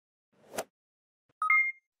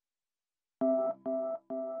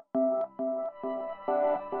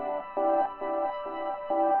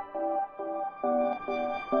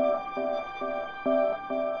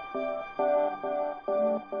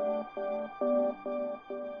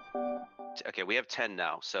Okay, we have 10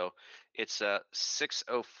 now. So it's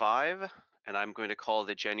 6:05, and I'm going to call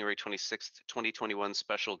the January 26th, 2021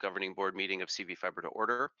 special governing board meeting of CV Fiber to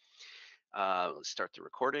order. Let's start the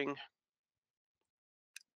recording.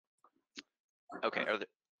 Okay,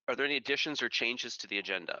 are there any additions or changes to the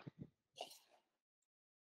agenda?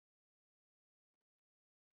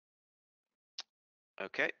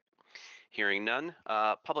 Okay, hearing none.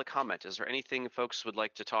 Public comment. Is there anything folks would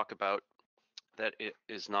like to talk about that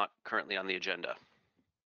is not currently on the agenda?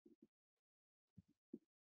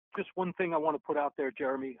 Just one thing I want to put out there,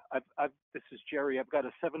 Jeremy. This is Jerry. I've got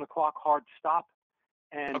a 7 o'clock hard stop,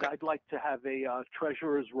 and Okay. I'd like to have a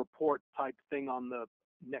treasurer's report type thing on the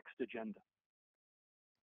next agenda.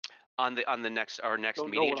 On our next Don't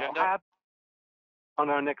meeting know what agenda? I'll have on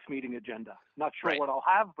our next meeting agenda. Not sure Right. what I'll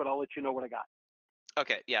have, but I'll let you know what I got.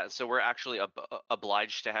 Okay, yeah. So we're actually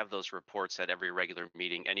obliged to have those reports at every regular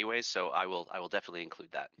meeting anyway. So I will definitely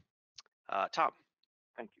include that. Tom.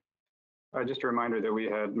 Thank you. Just a reminder that we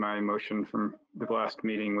had my motion from the last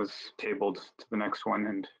meeting was tabled to the next one,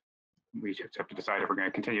 and we just have to decide if we're going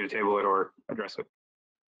to continue to table it or address it.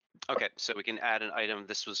 Okay, so we can add an item.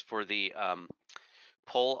 This was for the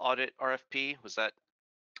poll audit RFP. Was that?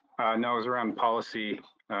 No, it was around policy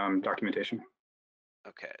documentation.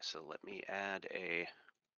 Okay, so let me add a.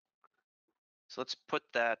 So let's put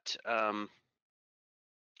that.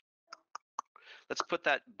 Let's put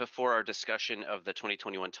that before our discussion of the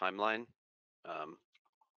 2021 timeline. All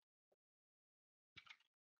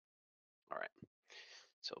right,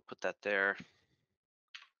 so put that there.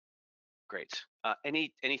 Great.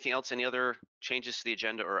 Anything else? Any other changes to the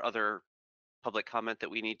agenda or other public comment that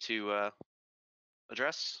we need to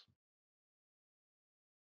address?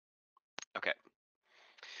 Okay.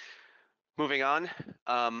 Moving on.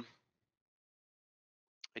 I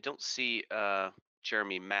don't see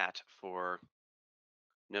Jeremy Matt for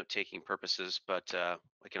note-taking purposes, but I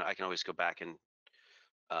can always go back and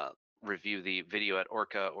review the video at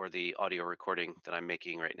Orca or the audio recording that I'm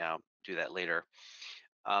making right now. Do that later.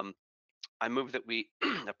 I move that we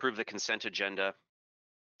approve the consent agenda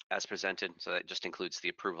as presented. So that just includes the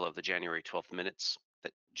approval of the January 12th minutes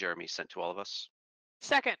that Jeremy sent to all of us.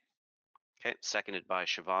 Second. Okay, seconded by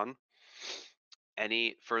Siobhan.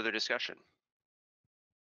 Any further discussion?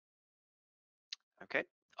 Okay,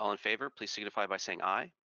 all in favor, please signify by saying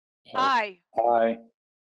aye. Aye. Aye.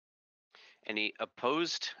 Any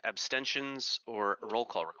opposed, abstentions, or roll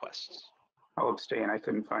call requests? I'll abstain. I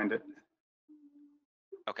couldn't find it.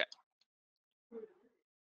 Okay.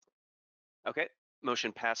 Okay,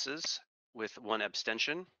 motion passes with one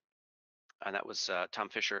abstention, and that was Tom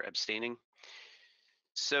Fisher abstaining.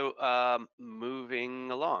 So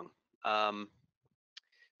moving along,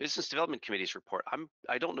 Business Development Committee's report.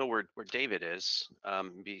 I don't know where David is.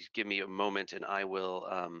 Give me a moment, and I will.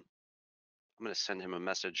 I'm going to send him a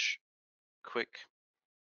message quick.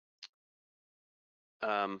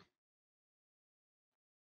 But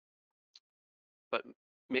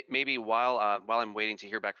maybe while I'm waiting to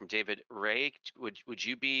hear back from David, Ray, would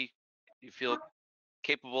you feel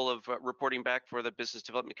capable of reporting back for the Business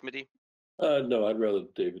Development Committee? No, I'd rather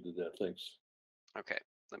David do that. Thanks. Okay,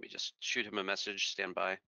 let me just shoot him a message. Stand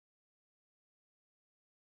by.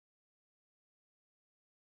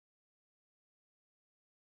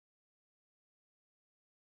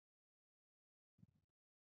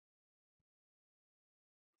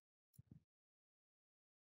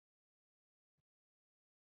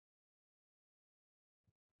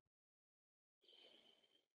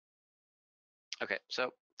 Okay,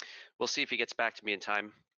 so we'll see if he gets back to me in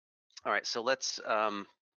time. All right, so let's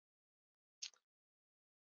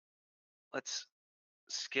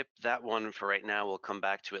skip that one for right now. We'll come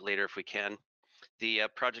back to it later if we can. The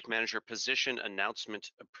project manager position announcement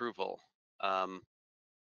approval. Siobhan,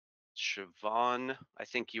 I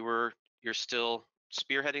think you're still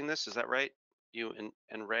spearheading this. Is that right? You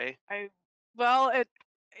and Ray? Well,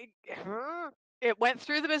 it went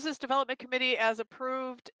through the Business Development Committee as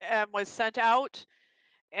approved and was sent out.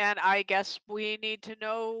 And I guess we need to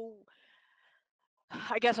know,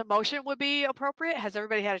 I guess a motion would be appropriate. Has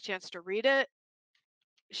everybody had a chance to read it?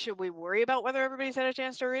 Should we worry about whether everybody's had a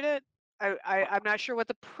chance to read it? I'm not sure what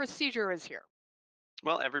the procedure is here.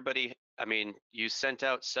 Well, everybody, I mean, you sent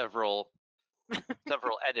out several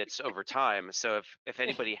edits over time. So if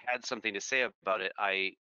anybody had something to say about it,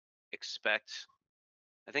 I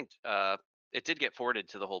think it did get forwarded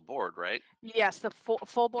to the whole board, right? Yes, the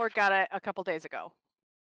full board got it a couple days ago.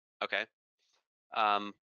 Okay.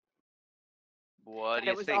 What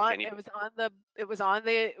do you think? It was on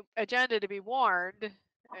the agenda to be warned.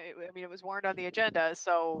 I mean, it was warned on the agenda,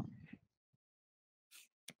 so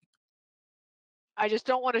I just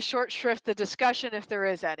don't want to short shrift the discussion if there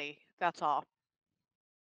is any. That's all.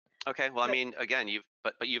 Okay, well, I But- mean, again,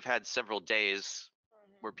 but you've had several days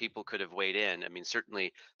where people could have weighed in. I mean,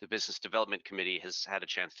 certainly the Business Development Committee has had a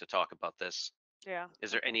chance to talk about this. Yeah.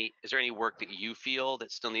 Is there any work that you feel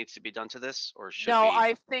that still needs to be done to this, or should No, we?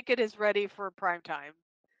 I think it is ready for prime time.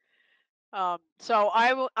 So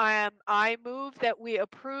I move that we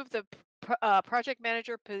approve the project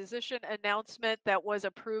manager position announcement that was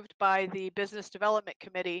approved by the Business Development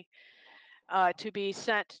Committee to be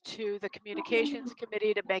sent to the Communications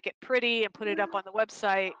Committee to make it pretty and put it up on the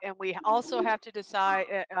website. And we also have to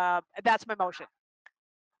decide, that's my motion.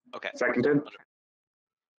 Okay. Seconded.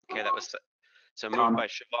 Okay, that was so moved Tom. by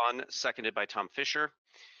Siobhan, seconded by Tom Fisher.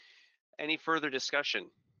 Any further discussion?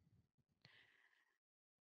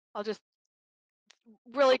 I'll just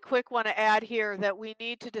really quick want to add here that we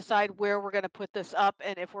need to decide where we're going to put this up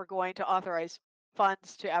and if we're going to authorize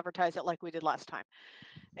funds to advertise it like we did last time.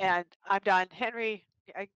 And I'm done. Henry,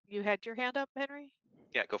 you had your hand up, Henry?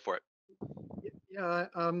 Yeah, go for it. Yeah,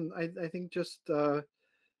 I think just to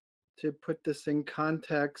put this in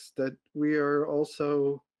context, that we are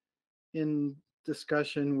also in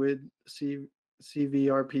discussion with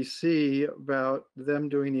CVRPC about them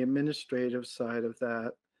doing the administrative side of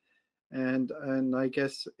that. And I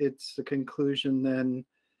guess it's the conclusion then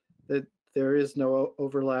that there is no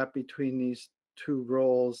overlap between these two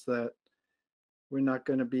roles, that we're not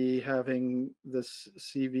going to be having this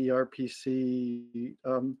CVRPC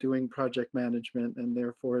doing project management, and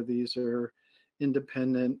therefore these are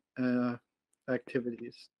independent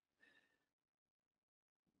activities.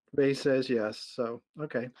 Ray says yes, so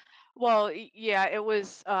okay. Well, yeah, it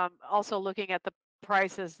was also looking at the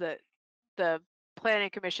prices that the Planning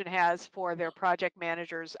Commission has for their project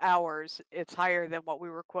managers' hours. It's higher than what we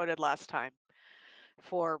were quoted last time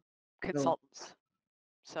for consultants.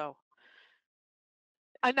 So,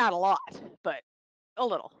 not a lot, but a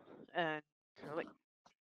little, and they're like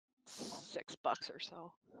 $6 or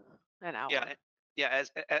so an hour. Yeah.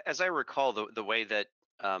 As I recall, the way that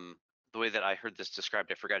I heard this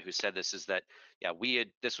described, I forgot who said this, is that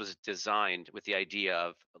this was designed with the idea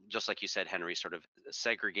of, just like you said, Henry, sort of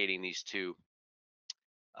segregating these two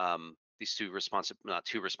not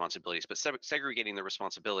two responsibilities, but segregating the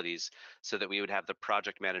responsibilities so that we would have the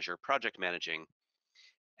project manager project managing,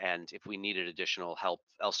 and if we needed additional help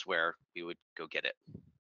elsewhere, we would go get it.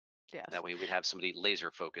 Yes. That way we'd have somebody laser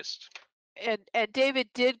focused. And David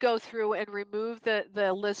did go through and remove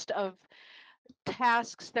the list of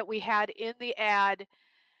tasks that we had in the ad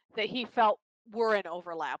that he felt were an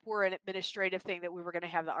overlap, were an administrative thing that we were going to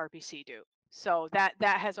have the RPC do. So that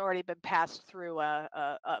has already been passed through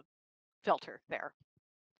a filter there.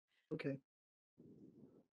 Okay.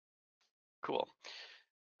 Cool.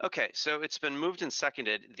 Okay, so it's been moved and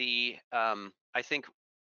seconded. I think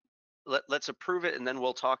let's approve it, and then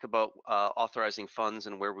we'll talk about authorizing funds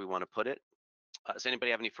and where we want to put it. Does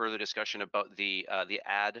anybody have any further discussion about the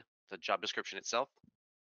ad, the job description itself?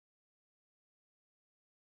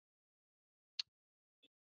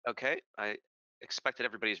 Okay, I expect that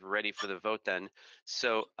everybody's ready for the vote then.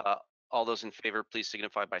 So all those in favor, please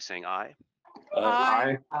signify by saying aye.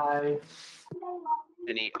 Aye. Aye.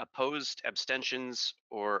 Any opposed, abstentions,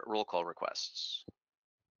 or roll call requests?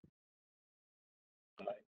 Aye.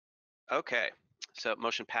 Okay, so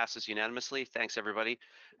motion passes unanimously. Thanks, everybody.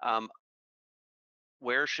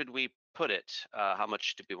 Where should we put it? How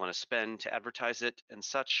much do we want to spend to advertise it and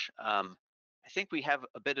such? I think we have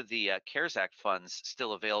a bit of the CARES Act funds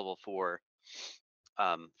still available for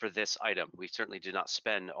this item. We certainly did not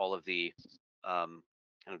spend all of the kind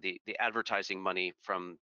of the advertising money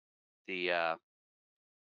from the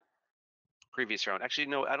previous round. Actually,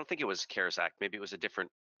 no, I don't think it was CARES Act. Maybe it was a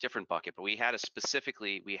different bucket. But we had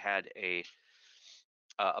a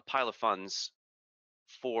pile of funds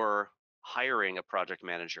for hiring a project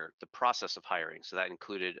manager, the process of hiring. So that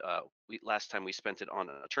included, last time we spent it on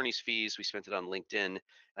attorney's fees, we spent it on LinkedIn.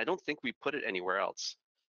 I don't think we put it anywhere else.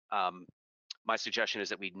 My suggestion is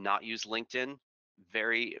that we not use LinkedIn.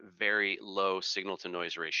 Very, very low signal to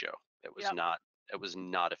noise ratio. It was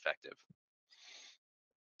not effective.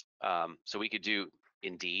 So we could do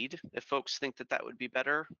Indeed if folks think that would be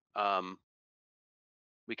better.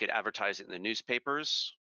 We could advertise it in the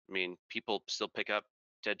newspapers. I mean, people still pick up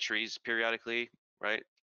dead trees periodically, right?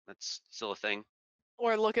 That's still a thing.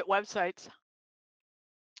 Or look at websites.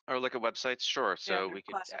 Or look at websites, sure. So yeah, we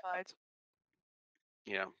could, classifieds.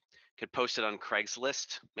 Could post it on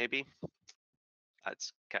Craigslist, maybe.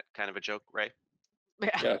 That's kind of a joke, right?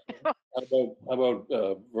 Yeah. How about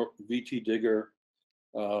VT Digger?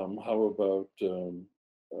 How about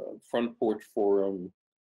Front Porch Forum?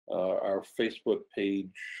 our Facebook page.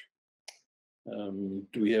 Do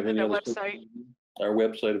we have And any our other? website. Our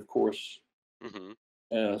website, of course.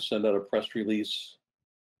 Mm-hmm. Send out a press release.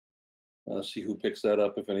 See who picks that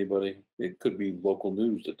up, if anybody. It could be local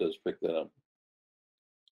news that does pick that up.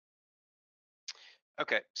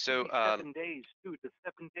 Okay, so Maybe 7 days too. Does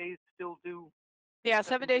 7 days still do? Yeah,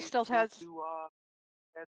 7 days still has. Do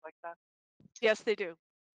ads like that? Yes, they do.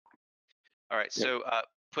 all right, Yep. so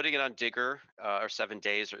putting it on Digger or 7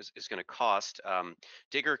 days is going to cost.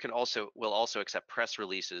 Digger will also accept press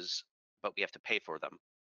releases, but we have to pay for them.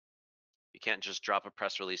 You can't just drop a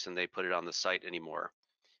press release and they put it on the site anymore.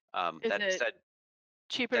 Is That it said,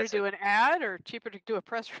 cheaper to that said, do an ad or cheaper to do a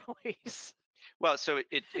press release? well, so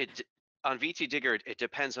it on VT Digger, it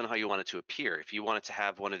depends on how you want it to appear. If you want it to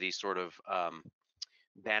have one of these sort of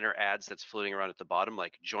banner ads that's floating around at the bottom,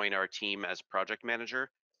 like join our team as project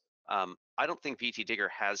manager. I don't think VT Digger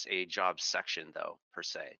has a job section though, per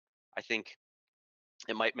se. I think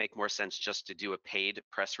it might make more sense just to do a paid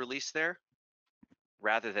press release there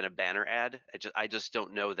rather than a banner ad. I just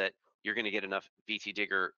don't know that you're going to get enough VT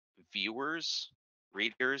Digger viewers,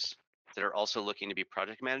 readers that are also looking to be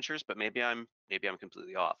project managers, but maybe I'm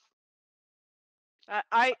completely off.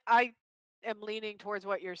 I am leaning towards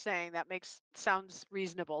what you're saying. That sounds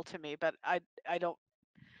reasonable to me, but I don't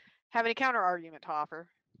have any counter argument to offer.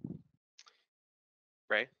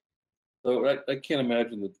 Ray? So I can't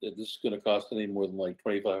imagine that this is going to cost any more than like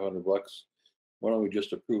 $2,500. Why don't we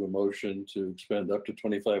just approve a motion to expend up to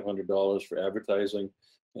 $2,500 for advertising,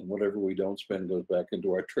 and whatever we don't spend goes back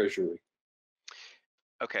into our treasury?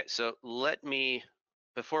 Okay, so let me,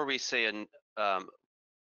 before we say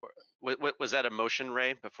was that a motion,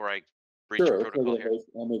 Ray? Before I breach Sure, protocol here.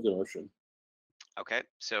 I'll make a motion. Okay,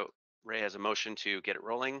 so Ray has a motion to get it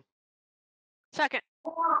rolling. Second.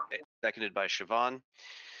 Okay, seconded by Siobhan.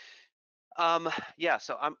 Yeah,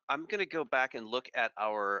 so I'm gonna go back and look at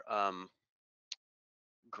our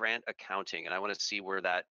grant accounting, and I want to see where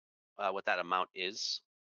that what that amount is.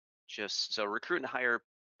 Just so recruit and hire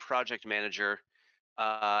project manager.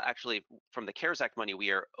 Actually, from the CARES Act money, we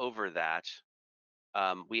are over that.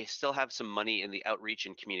 We still have some money in the outreach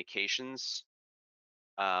and communications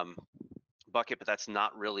bucket, but that's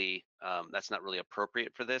not really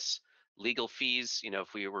appropriate for this. Legal fees,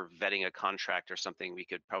 if we were vetting a contract or something, we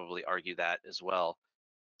could probably argue that as well.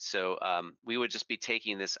 So we would just be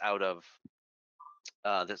taking this out of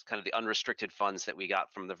this kind of the unrestricted funds that we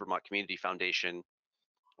got from the Vermont Community Foundation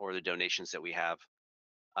or the donations that we have.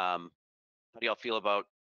 How do y'all feel about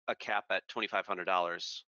a cap at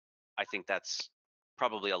 $2,500? I think that's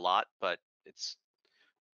probably a lot, but it's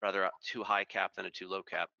rather a too high cap than a too low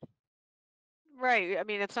cap. Right. I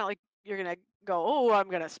mean, it's not like you're gonna go, oh, I'm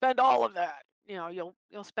gonna spend all of that.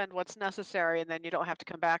 You'll spend what's necessary, and then you don't have to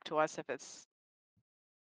come back to us if it's.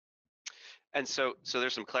 And so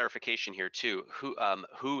there's some clarification here too.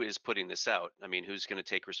 Who is putting this out? I mean, who's going to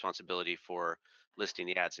take responsibility for listing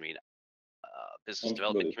the ads? I mean, business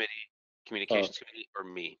development committee, communications committee, or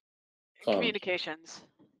me? Communications.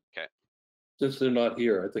 Okay. Since they're not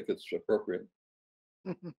here, I think it's appropriate.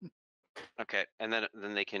 Okay, and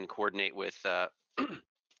then they can coordinate with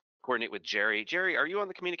coordinate with Jerry. Jerry, are you on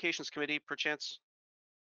the communications committee, perchance?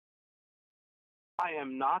 I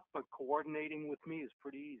am not, but coordinating with me is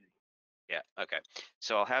pretty easy. Yeah. Okay.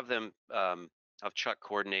 So I'll have them. Have Chuck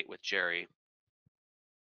coordinate with Jerry.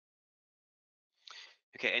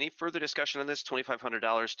 Okay. Any further discussion on this?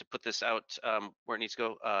 $2,500 to put this out where it needs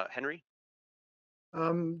to go. Henry? I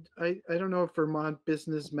don't know if Vermont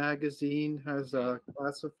Business Magazine has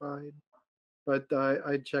classified, but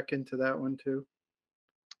I'd check into that one too.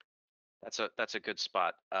 That's a good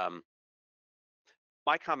spot.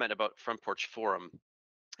 My comment about Front Porch Forum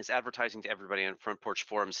is advertising to everybody on Front Porch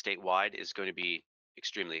Forum statewide is going to be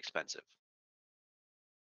extremely expensive.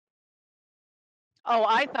 Oh,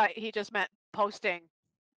 I thought he just meant posting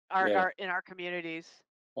Yeah. in our communities.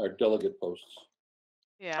 Our delegate posts.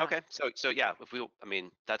 Yeah. Okay. So yeah, I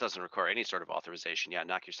mean, that doesn't require any sort of authorization. Yeah,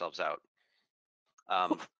 knock yourselves out.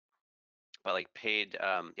 But like paid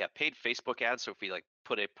Facebook ads. So if we like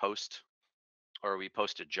put a post or we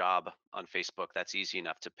post a job on Facebook, that's easy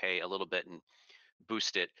enough to pay a little bit and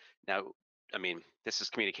boost it. Now, I mean, this is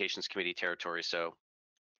communications committee territory, so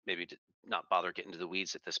maybe to not bother getting to the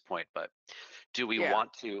weeds at this point, but do we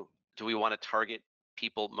want to target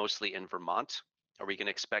people mostly in Vermont? Are we going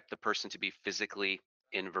to expect the person to be physically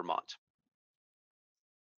in Vermont?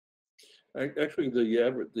 Actually,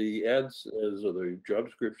 the ads says, or the job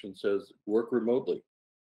description says, work remotely.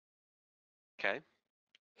 Okay.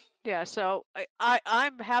 Yeah, so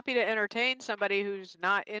I'm happy to entertain somebody who's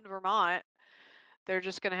not in Vermont. They're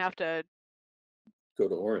just going to have to go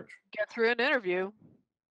to Orange. Get through an interview.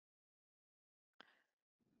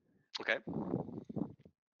 Okay.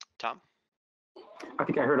 Tom? I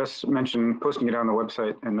think I heard us mention posting it on the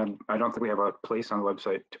website, and then I don't think we have a place on the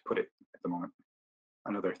website to put it at the moment.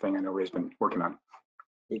 Another thing I know Ray's been working on.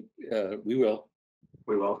 We will.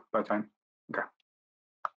 We will by time. Okay.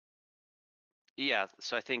 Yeah,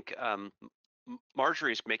 so I think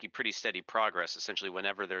Marjorie's making pretty steady progress. Essentially,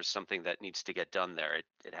 whenever there's something that needs to get done there,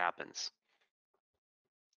 it happens.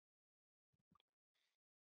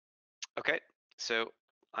 Okay, so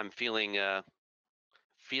I'm feeling the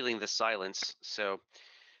silence. So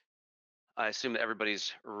I assume that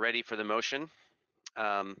everybody's ready for the motion,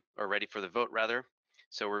 or ready for the vote rather.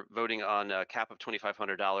 So we're voting on a cap of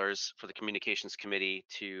 $2,500 for the communications committee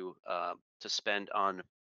to spend on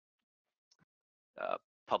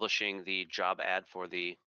publishing the job ad for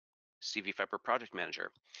the CV Fiber project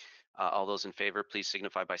manager. All those in favor, please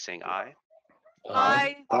signify by saying aye.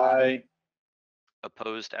 Aye. Aye.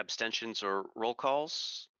 Opposed, abstentions, or roll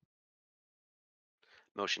calls?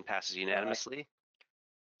 Motion passes unanimously.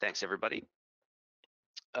 Thanks, everybody.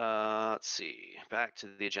 Let's see, back to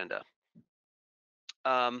the agenda.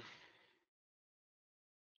 I'm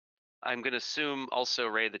going to assume also,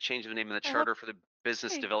 Ray, the change of the name of the I hope- charter for the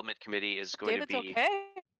Business Hey, Development Committee is going David's to be. okay.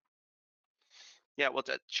 Yeah, well,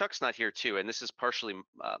 Chuck's not here too, and this is partially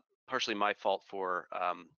my fault for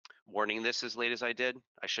warning this as late as I did.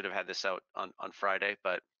 I should have had this out on Friday,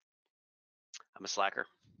 but I'm a slacker.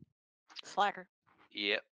 Slacker.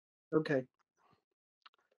 Yep, Okay.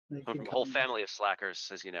 I I'm can from a whole come. family of slackers,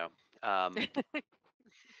 as you know.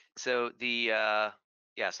 So the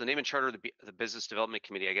so the name and charter of the Business Development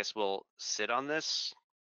Committee, I guess we'll sit on this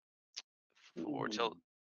for till.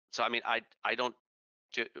 So I mean, I don't.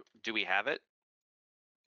 Do we have it?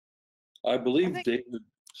 I believe think David.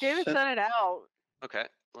 David sent- sent it out. Okay,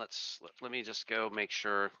 let me just go make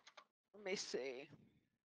sure. Let me see.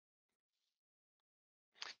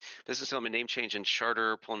 Business Development name change and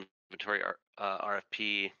charter, pull inventory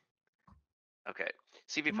RFP. Okay,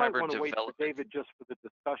 CV You might Fiber want to wait for development. David just for the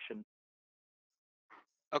discussion.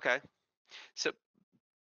 Okay, so,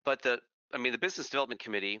 but the Business Development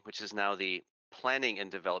Committee, which is now the Planning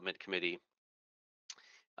and Development Committee,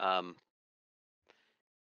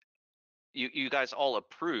 you guys all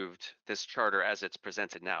approved this charter as it's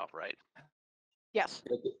presented now, right? Yes.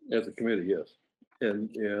 At the committee, yes. And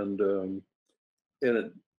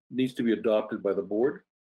it needs to be adopted by the board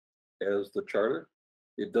as the charter.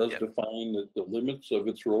 It does Yep. define the limits of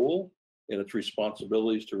its role and its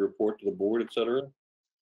responsibilities to report to the board, et cetera.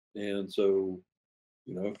 And so,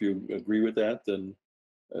 if you agree with that, then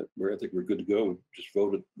I think we're good to go. Just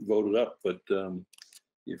vote it up. But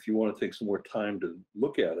if you want to take some more time to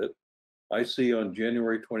look at it, I see on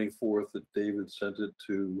January 24th that David sent it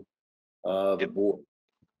to the Yep. board,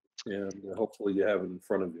 and hopefully you have it in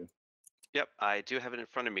front of you. Yep, I do have it in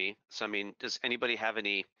front of me. So I mean, does anybody have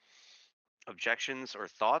any objections or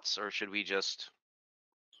thoughts, or should we just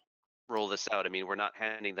roll this out? I mean, we're not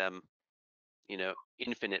handing them,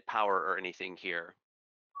 infinite power or anything here.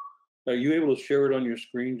 Are you able to share it on your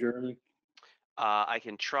screen, Jeremy? I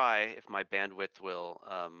can try if my bandwidth will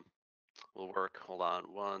work. Hold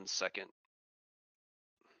on 1 second.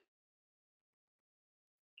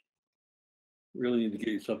 Really need to get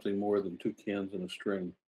you something more than 2 cans and a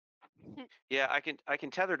string. Yeah, I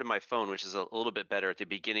can tether to my phone, which is a little bit better at the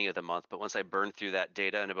beginning of the month. But once I burn through that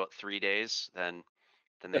data in about 3 days, then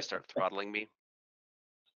they start throttling me.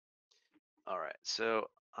 All right, so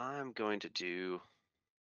I'm going to do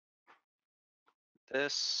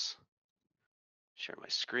this. Share my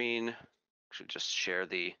screen. Should just share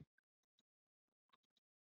the.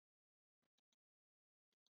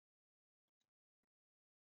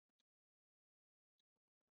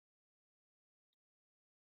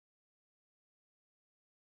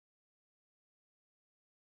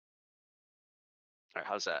 All right,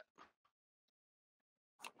 how's that?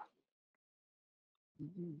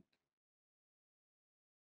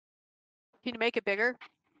 Can you make it bigger?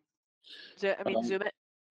 Zoom it.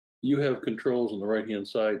 You have controls on the right-hand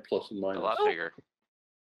side, plus and A minus. lot bigger.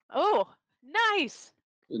 Oh, nice.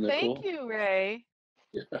 Isn't that Thank cool? you, Ray.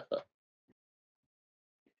 Yeah.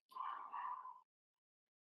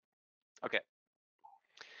 Okay.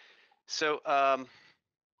 So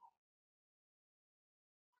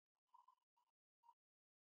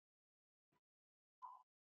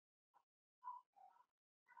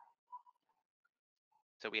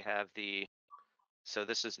we have so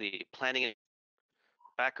this is the Planning and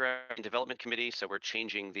Background and Development Committee. So we're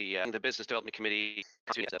changing the Business Development Committee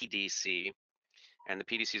to the PDC, and the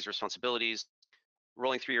PDC's responsibilities: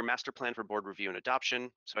 rolling through your master plan for board review and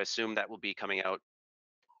adoption. So I assume that will be coming out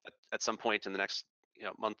at some point in the next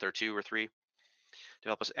month or 2 or 3.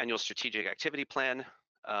 Develop an annual strategic activity plan,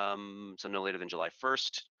 so no later than July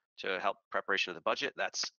 1st to help preparation of the budget.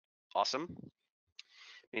 That's awesome.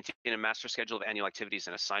 Maintain a master schedule of annual activities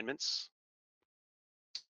and assignments.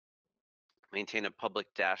 Maintain a public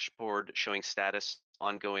dashboard showing status,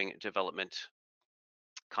 ongoing development,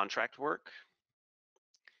 contract work.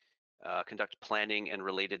 Conduct planning and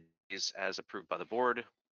related as approved by the board.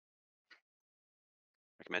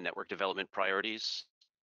 Recommend network development priorities.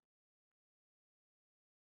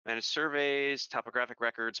 Manage surveys, topographic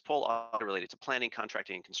records, poll audit related to planning,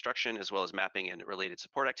 contracting, and construction, as well as mapping and related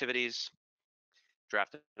support activities.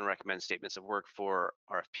 Draft and recommend statements of work for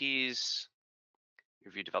RFPs.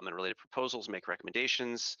 Review development related proposals, make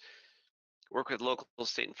recommendations. Work with local,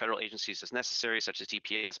 state, and federal agencies as necessary, such as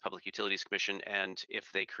EPA's Public Utilities Commission, and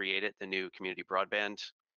if they create it, the new Community Broadband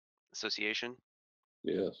Association.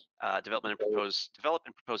 Yes. Develop and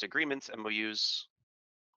propose agreements, MOUs.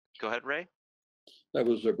 Go ahead, Ray. That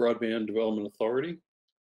was the Broadband Development Authority,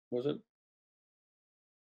 was it?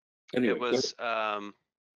 Anyway, it was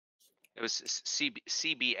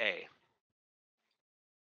CBA.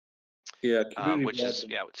 Yeah, community which is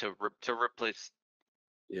broadband. to replace.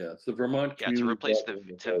 Yeah, it's the Vermont Yeah, Community to replace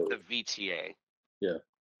Broadband the VTA. Yeah.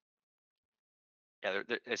 Yeah,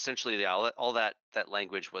 essentially, all that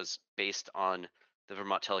language was based on the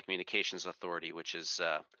Vermont Telecommunications Authority, which is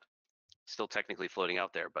still technically floating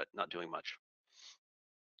out there, but not doing much.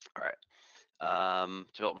 All right.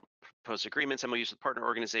 Develop proposed agreements, MOUs with partner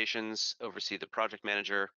organizations, oversee the project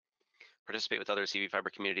manager, participate with other CV fiber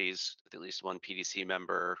communities with at least one PDC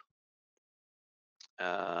member.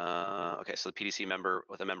 Okay, so the PDC member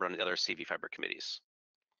with a member on the other CV fiber committees.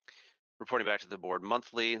 Reporting back to the board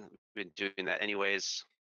monthly. We've been doing that anyways.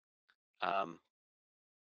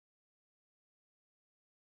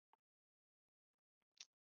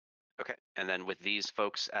 Okay, and then with these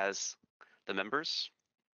folks as the members.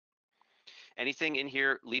 Anything in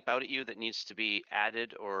here leap out at you that needs to be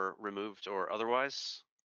added or removed or otherwise?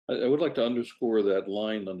 I would like to underscore that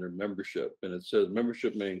line under membership, and it says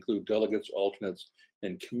membership may include delegates, alternates,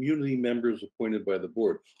 and community members appointed by the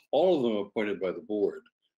board. All of them appointed by the board,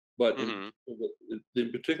 but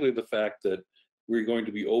in particular the fact that we're going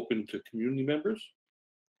to be open to community members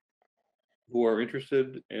who are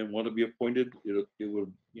interested and want to be appointed. It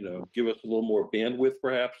would give us a little more bandwidth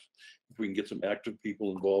perhaps if we can get some active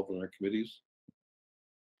people involved in our committees.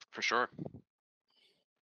 For sure.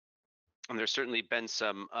 And there's certainly been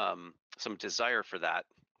some desire for that.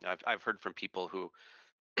 I've heard from people who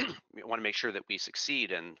want to make sure that we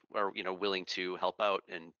succeed and are willing to help out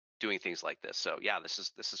in doing things like this. So yeah, this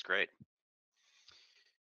is great.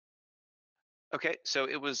 Okay, so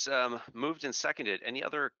it was moved and seconded. Any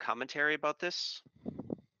other commentary about this?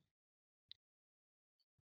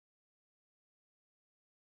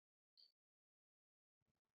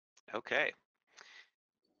 Okay.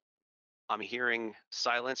 I'm hearing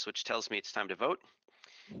silence, which tells me it's time to vote.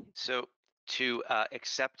 So to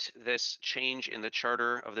accept this change in the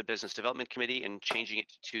charter of the Business Development Committee and changing it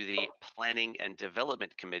to the Planning and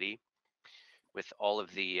Development Committee with all of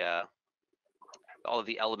the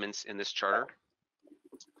elements in this charter,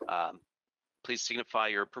 please signify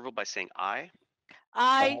your approval by saying aye.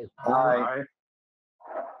 Aye. Aye.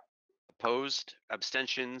 Opposed,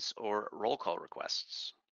 abstentions, or roll call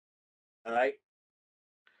requests? Aye.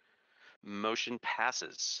 Motion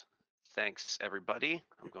passes. Thanks, everybody.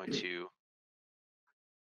 I'm going to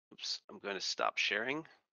stop sharing.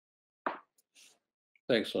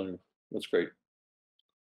 Thanks, Sonia. That's great.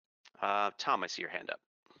 Tom, I see your hand up.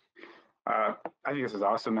 I think this is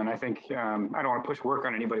awesome, and I think I don't want to push work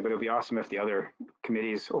on anybody, but it would be awesome if the other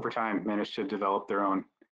committees over time manage to develop their own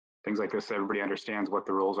things like this. So everybody understands what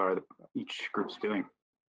the roles are that each group's doing,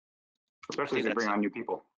 especially as they bring on new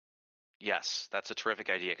people. Yes, that's a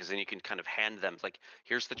terrific idea, because then you can kind of hand them, like,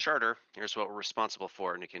 here's the charter, here's what we're responsible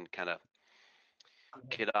for, and you can kind of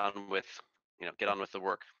get on with the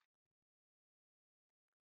work.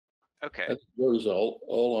 Okay. That goes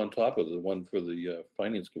all on top of the one for the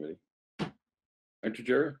Finance Committee. Aren't you,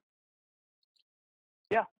 Jerry?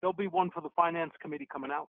 Yeah, there'll be one for the Finance Committee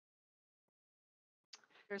coming out.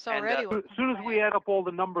 There's already one. As soon as we add up all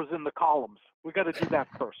the numbers in the columns, we got to do that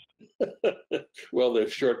first. Well, they're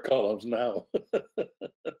short columns now.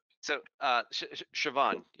 So,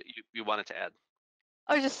 Siobhan, you wanted to add?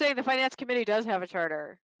 I was just saying the Finance Committee does have a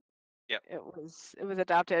charter. Yep. It was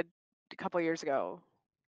adopted a couple years ago.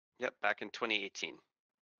 Yep, back in 2018.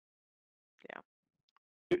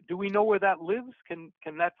 Do we know where that lives? Can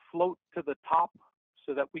that float to the top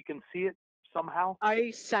so that we can see it somehow?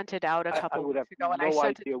 I sent it out a I couple would have weeks ago, and I no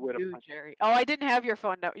sent it idea to where to you, find. Jerry. Oh, I didn't have your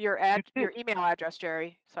phone number, your You did. email address,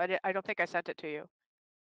 Jerry. So I don't think I sent it to you.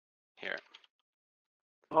 Here,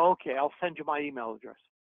 Okay, I'll send you my email address.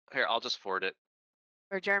 here, I'll just forward it.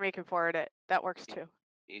 Or Jeremy can forward it. That works too.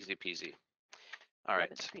 Easy peasy. All right,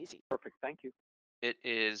 Lemon squeezy. Perfect. Thank you. it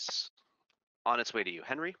is on its way to you,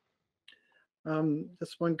 Henry.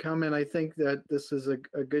 Just one comment. I think that this is a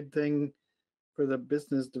good thing for the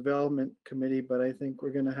Business Development Committee, but I think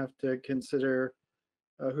we're going to have to consider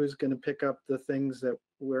who's going to pick up the things that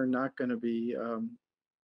we're not going to be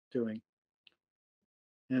doing.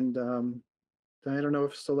 And I don't know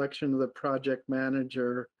if selection of the project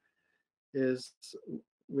manager is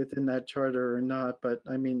within that charter or not, but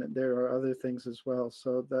I mean, there are other things as well.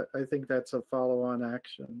 So that I think that's a follow-on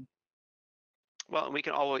action. Well, and we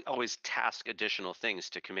can always task additional things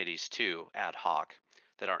to committees too, ad hoc,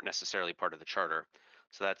 that aren't necessarily part of the charter.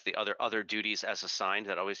 So that's the other duties as assigned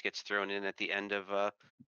that always gets thrown in at the end of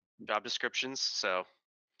job descriptions. So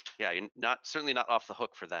yeah, you're certainly not off the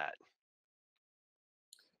hook for that.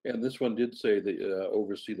 And this one did say that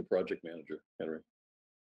oversee the project manager, Henry.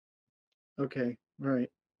 Okay, all right.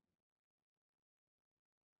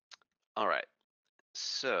 All right.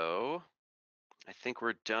 So I think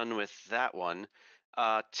we're done with that one.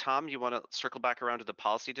 Tom, you want to circle back around to the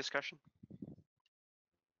policy discussion?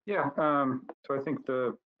 Yeah, so I think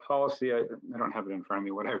the policy, I don't have it in front of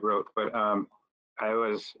me what I wrote, but I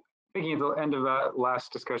was thinking at the end of that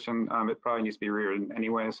last discussion, it probably needs to be rewritten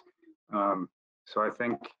anyways. So I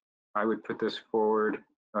think I would put this forward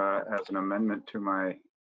as an amendment to my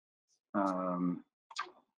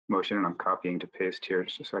motion, and I'm copying to paste here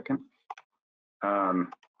just a second,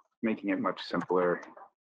 making it much simpler.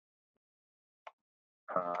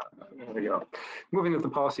 There we go. Moving that the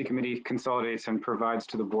policy committee consolidates and provides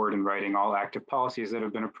to the board in writing all active policies that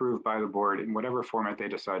have been approved by the board in whatever format they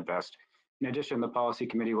decide best. In addition, the policy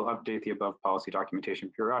committee will update the above policy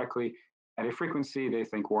documentation periodically at a frequency they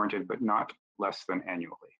think warranted, but not less than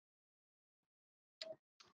annually.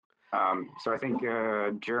 So I think,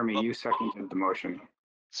 Jeremy, you seconded the motion.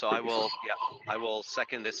 So I will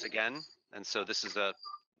second this again. And so this is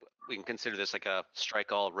we can consider this like a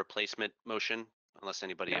strike all replacement motion unless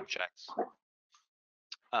anybody objects.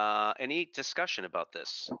 Any discussion about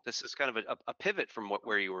this? This is kind of a pivot from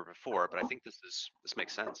where you were before, but I think this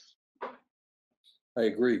makes sense. I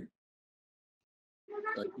agree.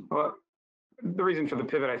 Well, the reason for the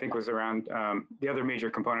pivot, I think, was around the other major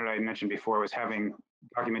component I mentioned before was having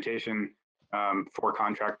documentation for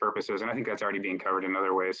contract purposes. And I think that's already being covered in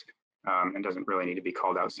other ways and doesn't really need to be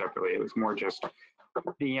called out separately. It was more just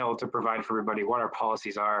being able to provide for everybody what our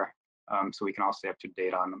policies are so we can all stay up to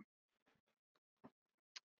date on them.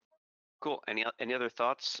 Cool. Any other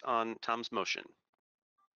thoughts on Tom's motion?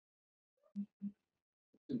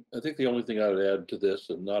 I think the only thing I would add to this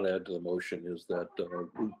and not add to the motion is that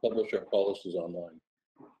we publish our policies online.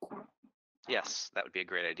 Yes, that would be a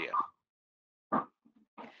great idea.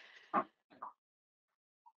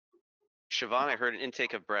 Siobhan, I heard an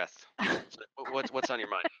intake of breath. What's on your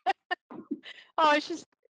mind? Oh, I was just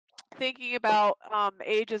thinking about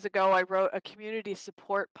ages ago, I wrote a community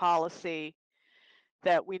support policy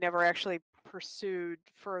that we never actually pursued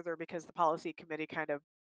further because the policy committee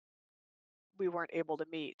we weren't able to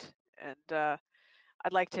meet. And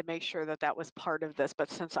I'd like to make sure that that was part of this, but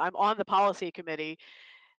since I'm on the policy committee,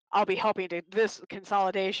 I'll be helping to this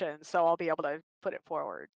consolidation, so I'll be able to put it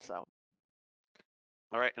forward, so.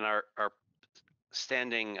 All right, and our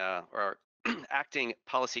standing or our acting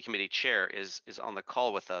policy committee chair is on the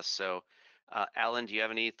call with us. So Alan, do you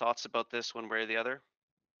have any thoughts about this one way or the other?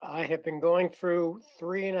 I have been going through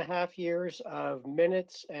 3.5 years of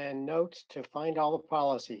minutes and notes to find all the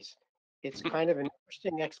policies. It's kind of an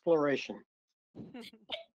interesting exploration.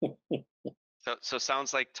 So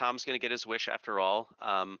sounds like Tom's going to get his wish after all.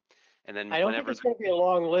 And then I don't think it's going to be a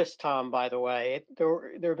long list, Tom, by the way.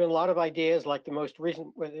 There have been a lot of ideas, like the most recent,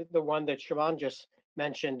 the one that Siobhan just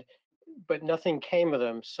mentioned, but nothing came of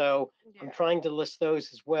them. So Yeah. I'm trying to list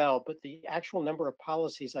those as well, but the actual number of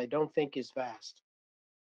policies I don't think is vast.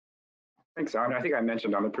 Thanks, Alan. I think I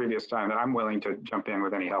mentioned on the previous time that I'm willing to jump in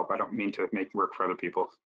with any help. I don't mean to make work for other people.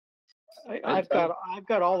 I've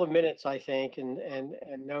got all the minutes, I think, and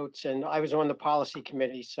notes, and I was on the policy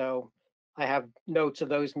committee, so I have notes of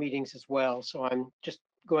those meetings as well. So I'm just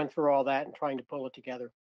going through all that and trying to pull it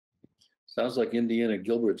together. Sounds like Indiana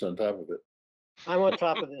Gilbert's on top of it. I'm on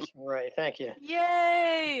top of this, Ray. Thank you.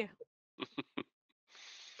 Yay!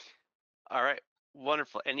 All right,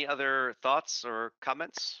 wonderful. Any other thoughts or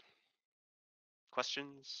comments?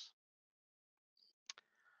 Questions?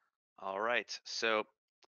 All right, so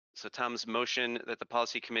So Tom's motion that the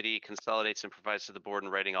policy committee consolidates and provides to the board in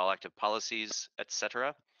writing all active policies,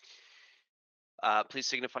 etc. Please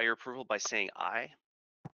signify your approval by saying aye.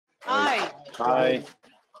 Aye. Aye.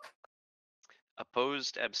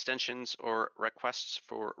 Opposed, abstentions, or requests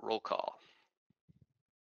for roll call?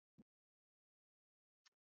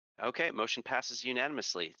 Okay, motion passes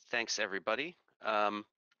unanimously. Thanks, everybody.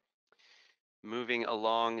 Moving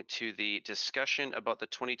along to the discussion about the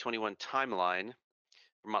 2021 timeline,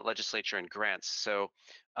 Vermont legislature and grants. So,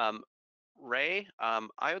 Ray,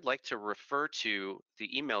 I would like to refer to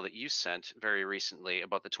the email that you sent very recently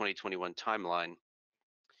about the 2021 timeline,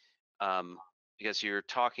 because you're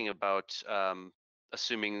talking about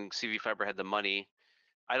assuming CV Fiber had the money.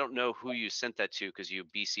 I don't know who you sent that to because you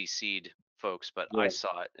BCC'd folks, but I Yeah.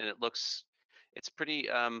 saw it and it's pretty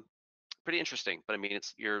pretty interesting. But I mean,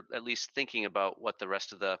 you're at least thinking about what the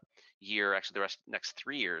rest of the year, actually the next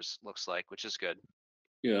 3 years looks like, which is good.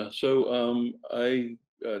 Yeah, so I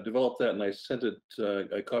developed that and I sent it,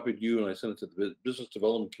 I copied you and I sent it to the Business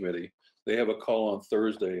Development Committee. They have a call on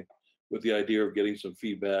Thursday with the idea of getting some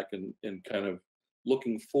feedback and kind of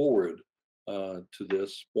looking forward to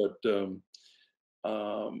this. But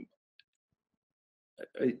I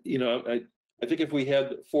think if we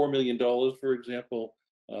had $4 million, for example,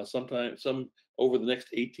 over the next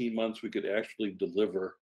 18 months, we could actually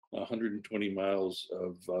deliver 120 miles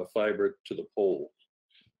of fiber to the pole.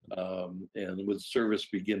 And with service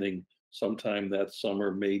beginning sometime that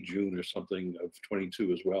summer, May, June, or something of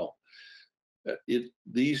 22 as well.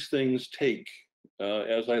 These things take,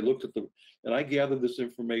 as I looked at and I gathered this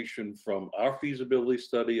information from our feasibility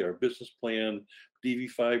study, our business plan, DV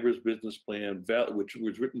Fiber's business plan, which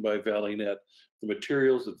was written by ValleyNet, the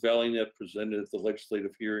materials that ValleyNet presented at the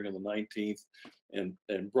legislative hearing on the 19th, and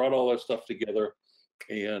brought all that stuff together,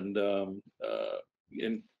 and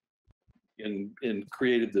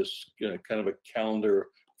created this kind of a calendar,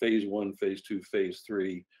 phase 1, phase 2, phase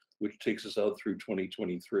 3, which takes us out through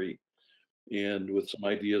 2023, and with some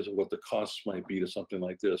ideas of what the costs might be to something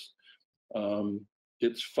like this.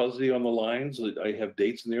 It's fuzzy on the lines. I have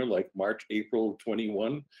dates in there like March, April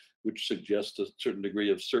 21, which suggests a certain degree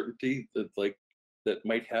of certainty that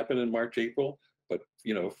might happen in March, April. But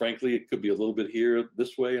frankly, it could be a little bit here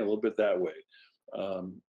this way and a little bit that way.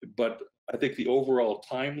 But I think the overall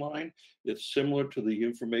timeline, it's similar to the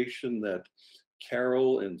information that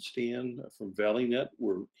Carol and Stan from ValleyNet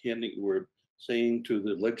were saying to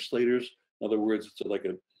the legislators. In other words, it's like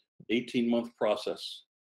an 18-month process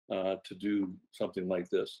to do something like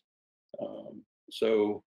this. And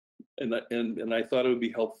I thought it would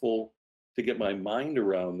be helpful to get my mind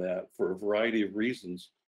around that for a variety of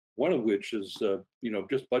reasons. One of which is,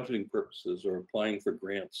 just budgeting purposes or applying for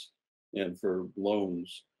grants and for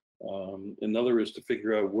loans. Another is to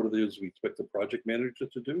figure out what it is we expect the project manager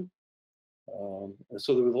to do. And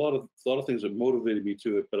so there was a lot of things that motivated me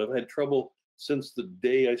to it, but I've had trouble since the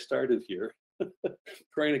day I started here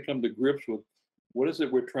trying to come to grips with what is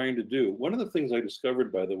it we're trying to do. One of the things I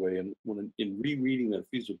discovered, by the way, in rereading that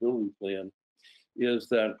feasibility plan, is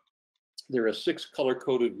that there are 6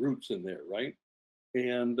 color-coded routes in there, right?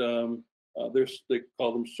 And they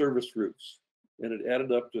call them service routes, and it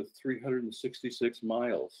added up to 366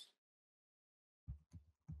 miles.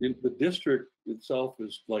 The district itself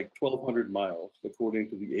is like 1,200 miles, according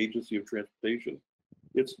to the Agency of Transportation.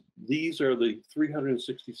 These are the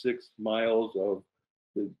 366 miles of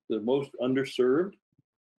the most underserved,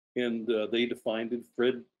 and they defined it.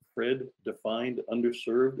 Fred defined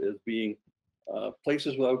underserved as being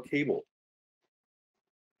places without cable.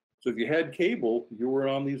 So if you had cable, you were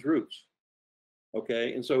on these routes,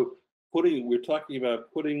 okay? And so we're talking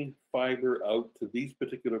about putting fiber out to these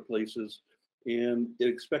particular places, and it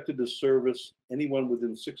expected to service anyone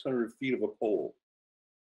within 600 feet of a pole.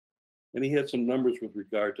 And he had some numbers with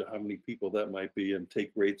regard to how many people that might be and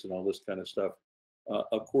take rates and all this kind of stuff.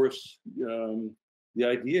 Of course, the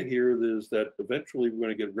idea here is that eventually we're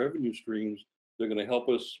going to get revenue streams. They're going to help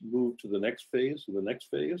us move to the next phase and the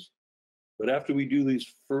next phase. But after we do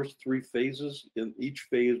these first 3 phases, in each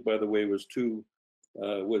phase, by the way, was two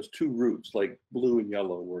routes, like blue and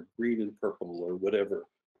yellow or green and purple or whatever,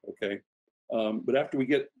 okay? But after we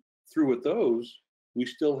get through with those, we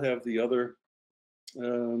still have the other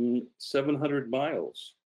 700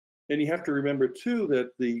 miles. And you have to remember too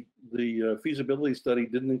that the feasibility study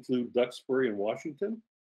didn't include Duxbury and Washington,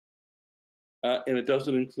 and it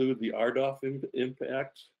doesn't include the RDOF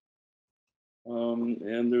impact,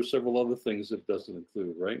 and there's several other things it doesn't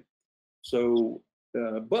include, right? So,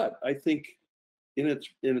 but I think in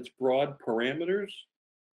its broad parameters,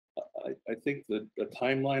 I think that a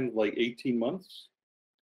timeline of like 18 months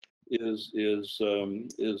is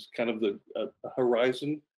kind of the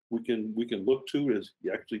horizon we can look to as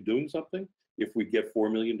actually doing something if we get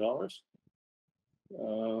 $4 million.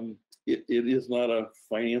 It is not a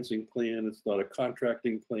financing plan. It's not a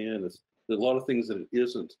contracting plan. There's a lot of things that it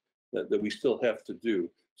isn't that we still have to do.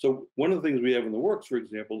 So one of the things we have in the works, for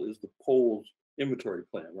example, is the poles inventory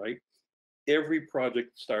plan, right? Every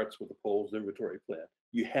project starts with a poles inventory plan.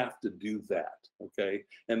 You have to do that, okay?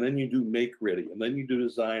 And then you do make ready, and then you do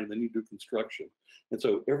design, and then you do construction. And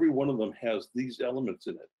so every one of them has these elements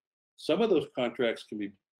in it. Some of those contracts can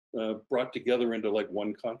be brought together into like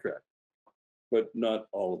one contract, but not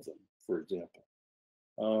all of them, for example.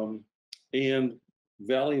 And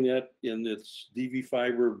ValleyNet in its DV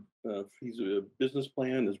fiber business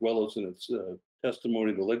plan, as well as in its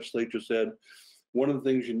testimony, the legislature said, one of the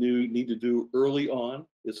things you need to do early on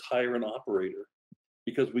is hire an operator.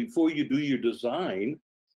 Because before you do your design,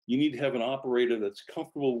 you need to have an operator that's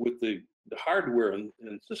comfortable with the hardware and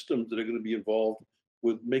systems that are going to be involved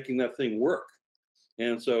with making that thing work.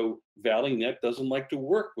 And so ValleyNet doesn't like to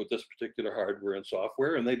work with this particular hardware and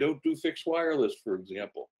software, and they don't do fixed wireless, for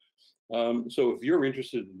example. So if you're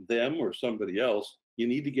interested in them or somebody else, you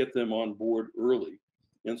need to get them on board early.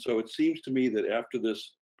 And so it seems to me that after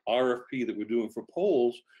this RFP that we're doing for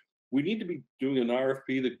polls, we need to be doing an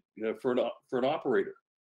RFP that, for an operator.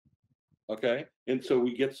 Okay, and so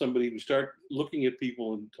we get somebody, we start looking at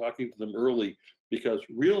people and talking to them early, because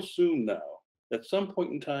real soon now, at some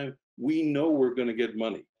point in time, we know we're going to get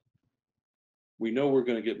money. We know we're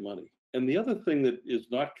going to get money. And the other thing that is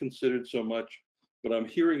not considered so much, but I'm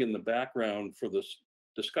hearing in the background for this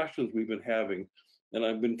discussions we've been having, and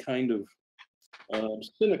I've been kind of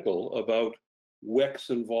cynical about WEC's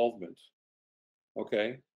involvement.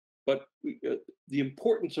 Okay, but the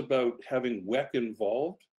importance about having WEC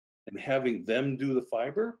involved and having them do the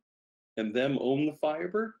fiber and them own the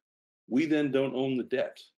fiber, we then don't own the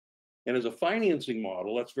debt. And as a financing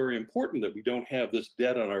model, that's very important that we don't have this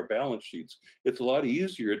debt on our balance sheets. It's a lot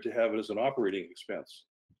easier to have it as an operating expense.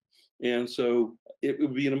 And so it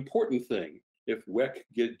would be an important thing if WEC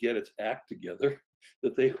get its act together,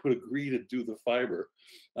 that they would agree to do the fiber,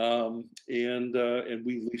 and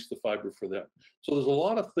we lease the fiber for them. So there's a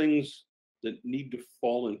lot of things that need to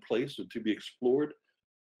fall in place or to be explored.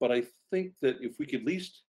 But I think that if we could at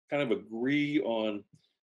least kind of agree on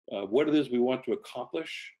what it is we want to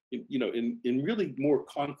accomplish, in really more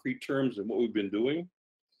concrete terms than what we've been doing,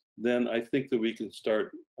 then I think that we can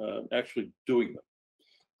start actually doing them.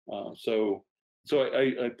 So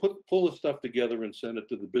I pull this stuff together and send it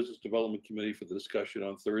to the Business Development Committee for the discussion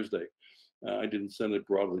on Thursday. I didn't send it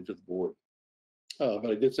broadly to the board, but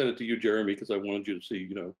I did send it to you, Jeremy, because I wanted you to see,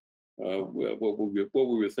 what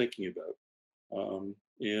we were thinking about,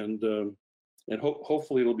 and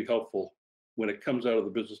hopefully it'll be helpful when it comes out of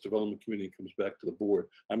the Business Development Committee and comes back to the board.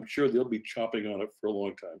 I'm sure they'll be chomping on it for a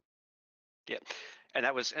long time. Yeah, and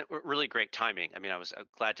that was really great timing. I mean, I was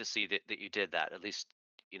glad to see that you did that. At least,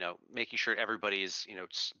 making sure everybody's,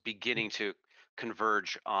 beginning to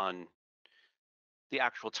converge on the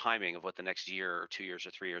actual timing of what the next year or 2 years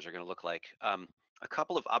or 3 years are going to look like. A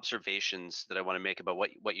couple of observations that I want to make about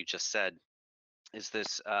what you just said is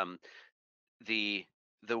this: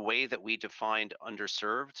 the way that we defined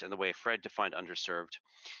underserved and the way Fred defined underserved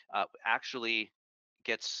actually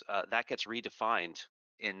gets redefined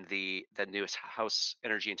in the newest House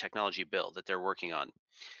Energy and Technology bill that they're working on.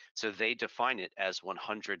 So they define it as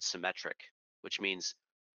 100 symmetric, which means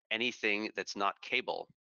anything that's not cable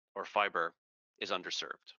or fiber is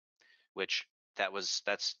underserved.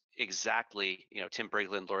 That's exactly, Tim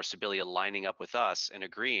Briglin and Laura Sibilia lining up with us and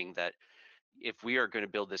agreeing that if we are going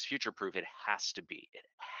to build this future-proof, it has to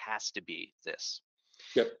be this.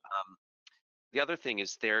 Yep. The other thing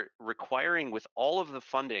is they're requiring, with all of the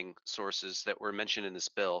funding sources that were mentioned in this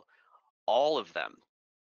bill, all of them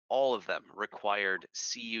required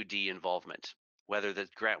CUD involvement, whether the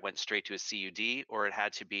grant went straight to a CUD or it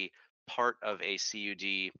had to be part of a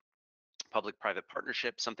CUD public-private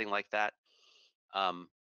partnership, something like that.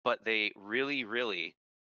 But they really, really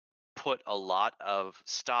put a lot of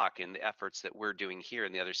stock in the efforts that we're doing here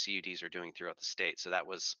and the other CUDs are doing throughout the state. So that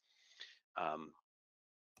was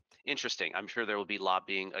interesting. I'm sure there will be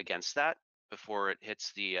lobbying against that before it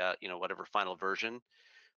hits the whatever final version.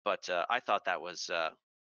 But I thought that was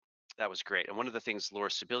great. And one of the things Laura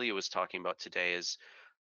Sibilia was talking about today is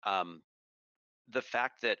the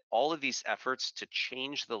fact that all of these efforts to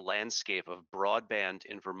change the landscape of broadband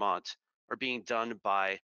in Vermont are being done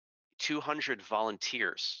by 200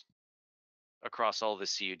 volunteers across all the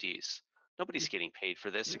CUDs. Nobody's getting paid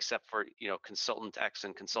for this except for, consultant X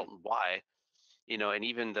and consultant Y, and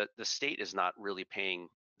even the state is not really paying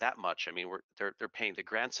that much. I mean, they're paying the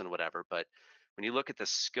grants and whatever, but when you look at the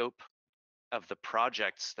scope of the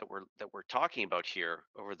projects that we're talking about here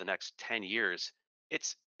over the next 10 years,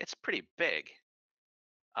 it's pretty big.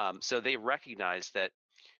 So they recognize that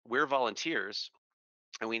we're volunteers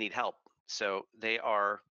and we need help. So they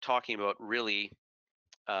are talking about really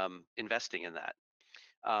investing in that.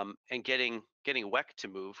 And getting WEC to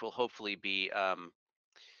move will hopefully be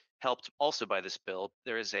helped also by this bill.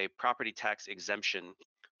 There is a property tax exemption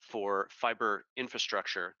for fiber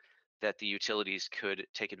infrastructure that the utilities could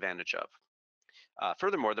take advantage of.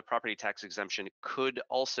 Furthermore, the property tax exemption could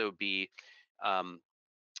also be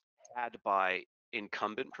had by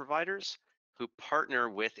incumbent providers who partner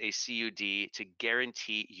with a CUD to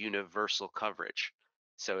guarantee universal coverage.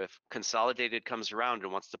 So if Consolidated comes around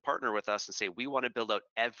and wants to partner with us and say, we want to build out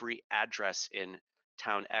every address in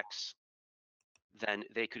town X, then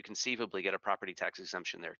they could conceivably get a property tax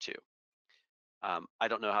exemption there too. I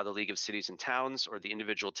don't know how the League of Cities and Towns or the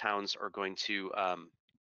individual towns are going to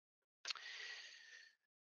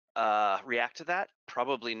react to that.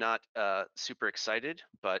 Probably not super excited,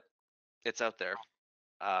 but it's out there.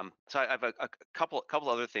 So I have a couple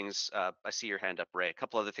other things. I see your hand up, Ray. A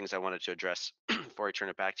couple other things I wanted to address before I turn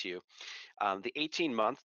it back to you. The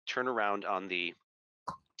 18-month turnaround on the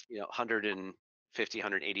 150,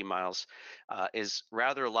 180 miles is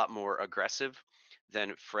rather a lot more aggressive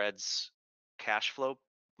than Fred's cash flow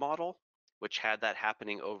model, which had that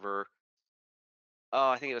happening over,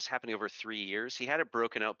 I think it was happening over 3 years. He had it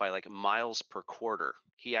broken out by like miles per quarter.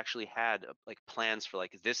 He actually had like plans for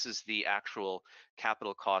like, this is the actual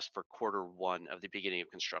capital cost for quarter 1 of the beginning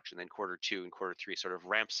of construction, then quarter 2 and quarter 3 sort of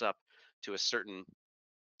ramps up to a certain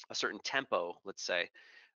tempo, let's say,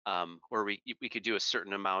 where we could do a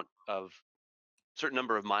certain number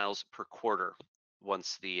of miles per quarter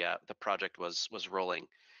once the project was rolling.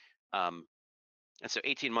 And so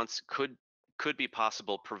 18 months could be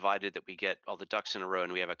possible, provided that we get all the ducks in a row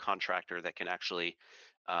and we have a contractor that can actually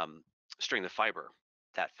string the fiber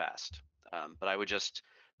that fast. But I would just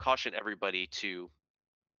caution everybody to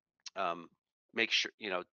make sure,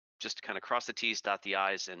 just kind of cross the T's, dot the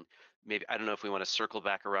I's, and maybe, I don't know if we want to circle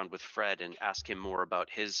back around with Fred and ask him more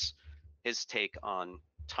about his take on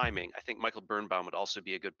timing. I think Michael Birnbaum would also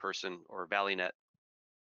be a good person, or ValleyNet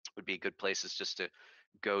would be good places just to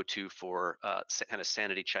go to for kind of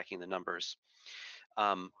sanity checking the numbers.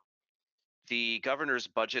 The governor's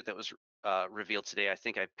budget that was revealed today, I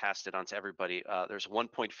think I passed it on to everybody. There's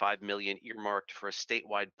 1.5 million earmarked for a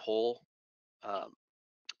statewide poll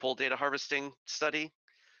data harvesting study.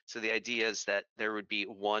 So the idea is that there would be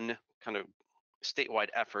one kind of statewide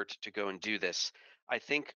effort to go and do this. I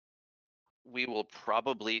think we will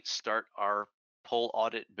probably start our poll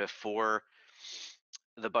audit before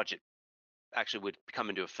the budget actually would come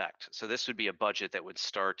into effect. So this would be a budget that would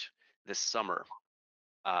start this summer.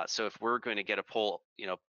 So if we're going to get a poll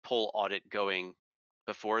audit going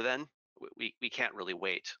before then, we can't really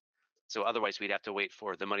wait. So otherwise we'd have to wait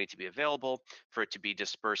for the money to be available, for it to be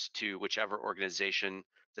dispersed to whichever organization,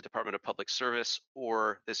 the Department of Public Service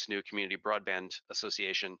or this new Community Broadband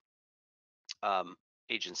Association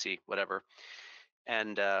agency, whatever.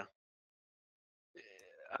 And I'm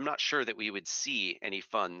not sure that we would see any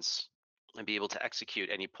funds and be able to execute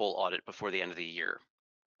any poll audit before the end of the year.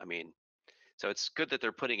 I mean, so it's good that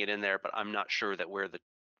they're putting it in there, but I'm not sure that we're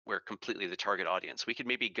completely the target audience. We could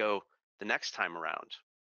maybe go the next time around,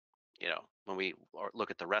 when we look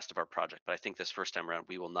at the rest of our project, but I think this first time around,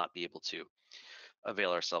 we will not be able to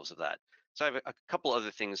avail ourselves of that. So I have a couple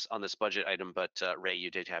other things on this budget item, but Ray, you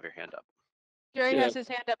did have your hand up. Jerry has his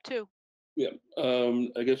hand up too. Yeah,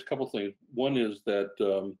 I guess a couple things. One is that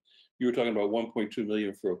you were talking about 1.2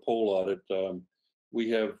 million for a poll audit. We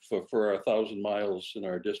have for our 1,000 miles in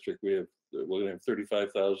our district, we're going to have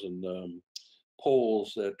 35,000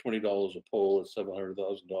 polls at $20 a poll at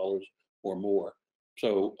 $700,000 or more.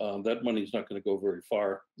 So that money is not going to go very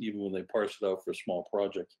far, even when they parse it out for a small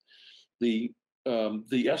project. The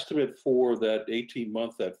estimate for that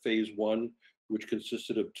 18-month, that phase 1, which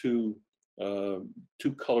consisted of two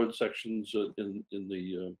colored sections in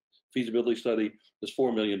the feasibility study, is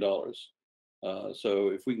 $4 million. So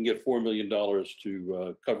if we can get $4 million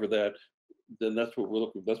to cover that, then that's what we're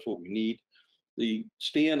looking. That's what we need. The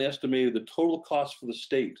Stan estimated the total cost for the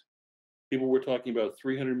state. People were talking about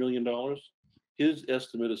 $300 million. His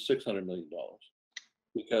estimate is $600 million,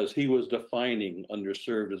 because he was defining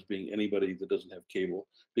underserved as being anybody that doesn't have cable,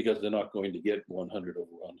 because they're not going to get 100 over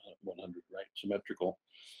 100, right? Symmetrical.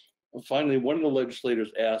 And finally, one of the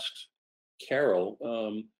legislators asked Carol,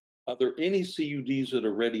 are there any CUDs that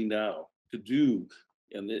are ready now to do?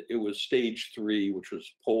 And it was stage 3, which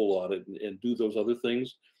was poll audit, and do those other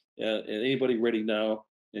things. and anybody ready now?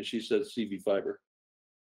 And she said CV fiber.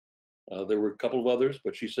 There were a couple of others,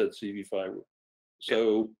 but she said CV fiber.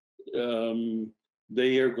 So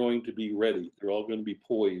they are going to be ready. They're all going to be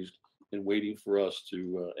poised and waiting for us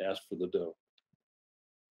to ask for the dough.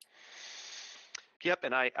 Yep,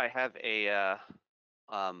 and I have a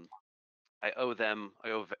I owe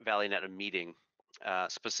ValleyNet a meeting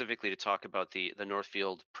specifically to talk about the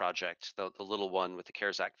Northfield project, the little one with the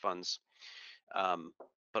CARES Act funds,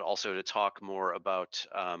 but also to talk more about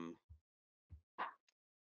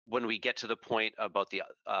when we get to the point about the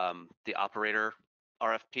operator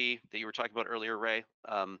RFP that you were talking about earlier, Ray.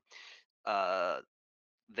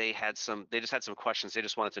 They just had some questions. They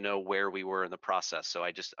just wanted to know where we were in the process. So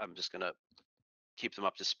I'm just gonna keep them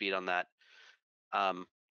up to speed on that.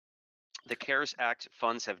 The CARES Act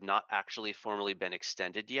funds have not actually formally been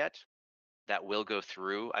extended yet. That will go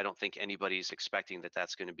through. I don't think anybody's expecting that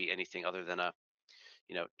that's going to be anything other than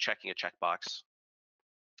checking a checkbox.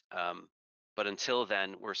 But until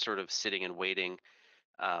then, we're sort of sitting and waiting.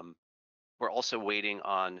 We're also waiting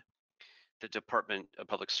on the Department of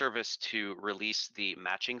Public Service to release the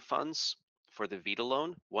matching funds for the VITA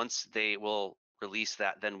loan. Once they will release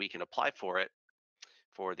that, then we can apply for it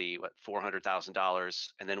for the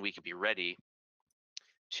 $400,000, and then we could be ready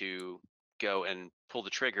to go and pull the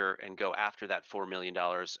trigger and go after that $4 million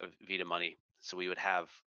of VITA money. So we would have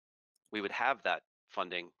that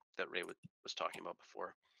funding that Ray was talking about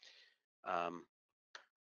before.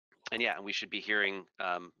 And yeah, we should be hearing,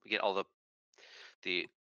 we get all the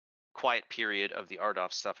quiet period of the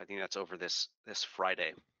RDOF stuff. I think that's over this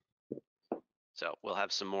Friday. So we'll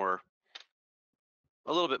have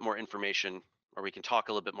a little bit more information, or we can talk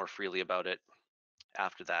a little bit more freely about it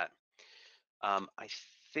after that. I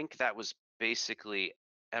think that was basically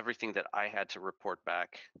everything that I had to report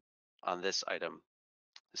back on this item.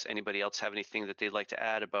 Does anybody else have anything that they'd like to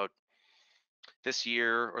add about this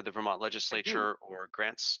year or the Vermont legislature or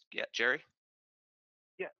grants? Yeah, Jerry?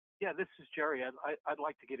 Yeah, this is Jerry. I'd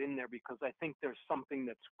like to get in there because I think there's something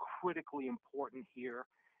that's critically important here,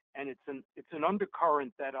 and it's an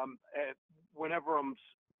undercurrent that whenever I'm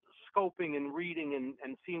scoping and reading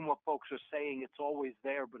and seeing what folks are saying, it's always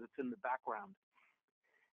there, but it's in the background.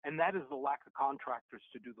 And that is the lack of contractors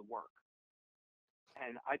to do the work.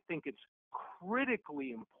 And I think it's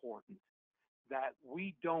critically important that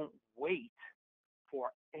we don't wait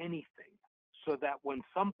for anything, so that when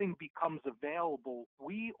something becomes available,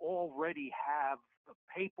 we already have the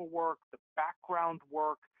paperwork, the background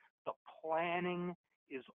work, the planning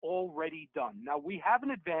is already done. Now, we have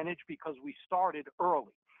an advantage because we started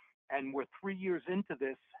early, and we're 3 years into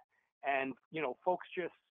this, and folks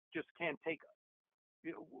just can't take.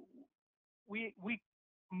 We've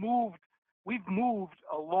moved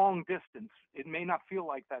a long distance. It may not feel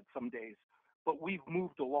like that some days, but we've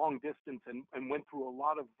moved a long distance and went through a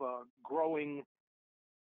lot of growing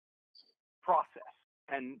process,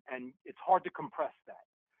 and it's hard to compress that.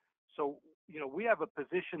 So we have a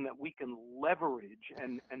position that we can leverage,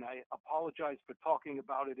 and I apologize for talking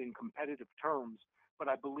about it in competitive terms, but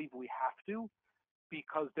I believe we have to,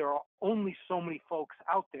 because there are only so many folks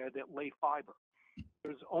out there that lay fiber.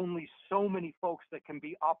 There's only so many folks that can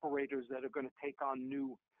be operators that are going to take on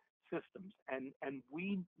new systems, and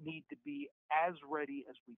we need to be as ready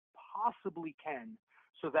as we possibly can,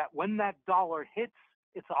 so that when that dollar hits,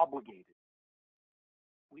 it's obligated.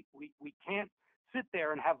 We can't sit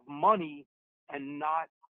there and have money and not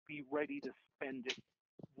be ready to spend it,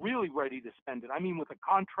 really ready to spend it. I mean, with a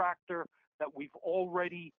contractor that we've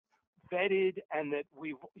already vetted and that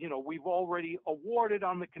we've already awarded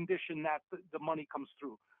on the condition that the money comes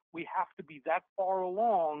through. We have to be that far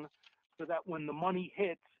along so that when the money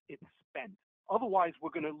hits, it's spent. Otherwise, we're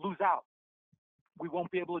going to lose out. We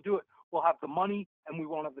won't be able to do it. We'll have the money and we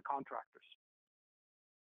won't have the contractors.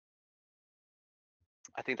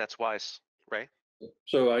 I think that's wise, Ray.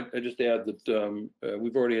 So I just add that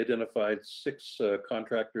we've already identified 6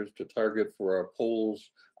 contractors to target for our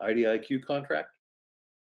polls IDIQ contract.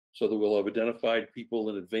 So that we'll have identified people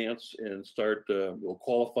in advance and start, we'll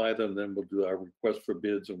qualify them, then we'll do our request for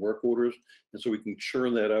bids and work orders. And so we can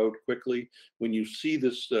churn that out quickly. When you see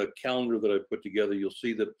this calendar that I put together, you'll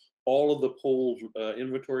see that all of the polls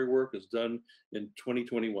inventory work is done in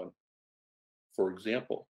 2021, for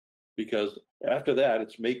example, because after that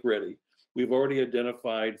it's make ready. We've already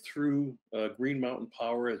identified through Green Mountain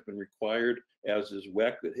Power has been required, as is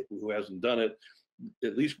WEC, who hasn't done it.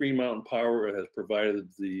 At least Green Mountain Power has provided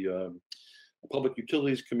the Public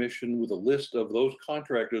Utilities Commission with a list of those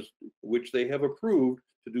contractors which they have approved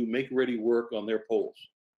to do make-ready work on their poles.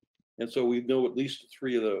 And so we know at least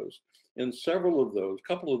 3 of those. And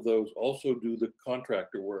couple of those also do the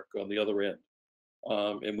contractor work on the other end.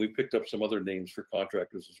 And we picked up some other names for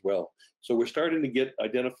contractors as well. So we're starting to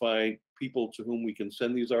identify people to whom we can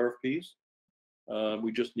send these RFPs.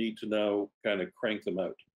 We just need to now kind of crank them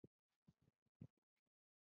out.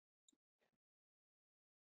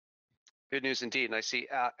 Good news indeed. And I see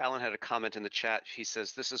Alan had a comment in the chat. He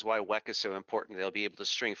says, this is why WEC is so important. They'll be able to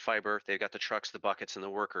string fiber. They've got the trucks, the buckets, and the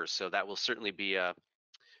workers. So that will certainly be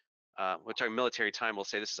we're talking military time. We'll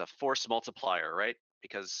say this is a force multiplier, right?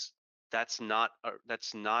 Because that's not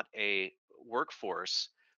a workforce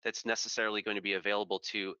that's necessarily going to be available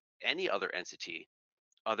to any other entity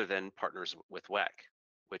other than partners with WEC,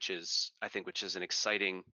 which is an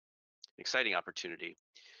exciting opportunity.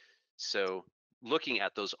 So looking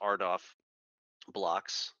at those RDOF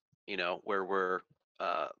blocks, you know, where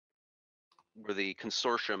the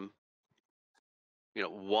consortium, you know,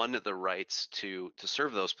 won the rights to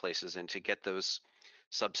serve those places and to get those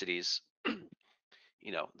subsidies.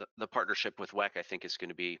 You know, the partnership with WEC, I think, is going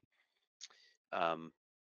to be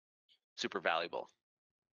super valuable.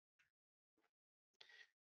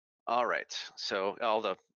 All right, so all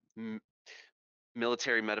the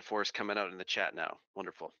military metaphors coming out in the chat now.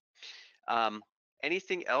 Wonderful.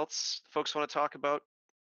 Anything else folks want to talk about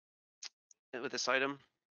with this item?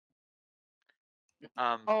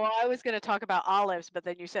 Oh, I was going to talk about olives, but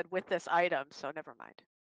then you said with this item, so never mind.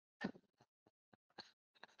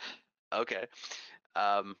 Okay.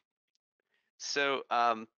 So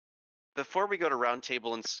before we go to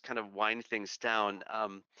roundtable and kind of wind things down,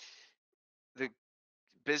 the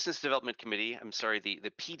Business Development Committee,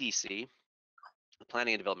 the PDC, the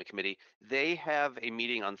Planning and Development Committee, they have a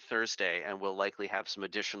meeting on Thursday and will likely have some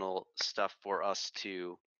additional stuff for us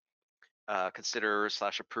to consider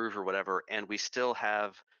 / approve or whatever. And we still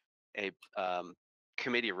have a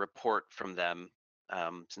committee report from them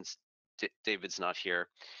since David's not here.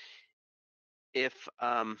 If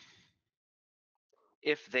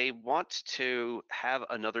they want to have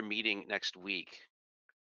another meeting next week,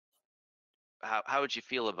 how would you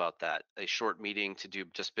feel about that? A short meeting to do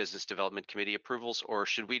just Business Development Committee approvals, or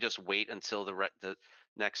should we just wait until the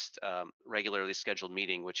next regularly scheduled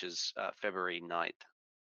meeting, which is February 9th?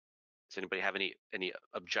 Does anybody have any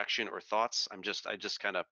objection or thoughts? I just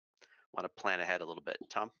kind of want to plan ahead a little bit.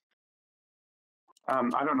 Tom?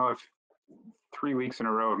 I don't know if 3 weeks in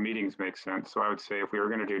a row of meetings makes sense. So I would say if we were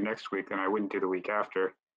going to do next week, then I wouldn't do the week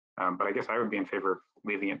after. But I guess I would be in favor of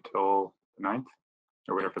leaving it till the 9th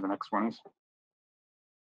or whatever the next one is.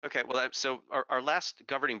 Okay, well, so our last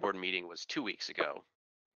governing board meeting was 2 weeks ago.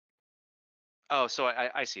 Oh, so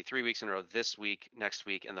I see 3 weeks in a row, this week, next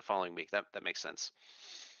week, and the following week. That makes sense.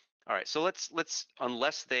 All right, so let's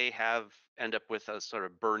unless they end up with a sort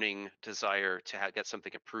of burning desire to get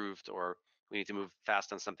something approved, or we need to move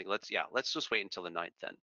fast on something, let's just wait until the 9th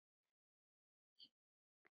then.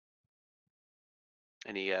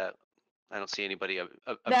 Any I don't see anybody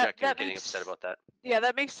objecting or getting upset about that. Yeah,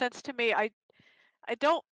 that makes sense to me. I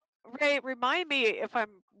don't, Ray, remind me if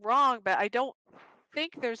I'm wrong, but I don't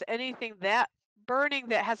think there's anything that burning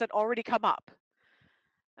that hasn't already come up.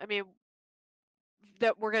 I mean,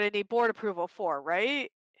 that we're going to need board approval for,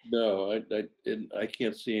 right? No, I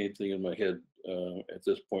can't see anything in my head at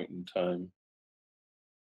this point in time.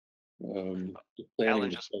 The planning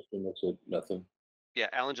discussion, that's it, nothing. Yeah,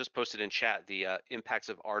 Alan just posted in chat the impacts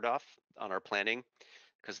of RDOF on our planning,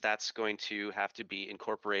 because that's going to have to be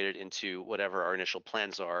incorporated into whatever our initial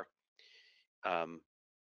plans are.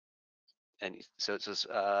 And so it says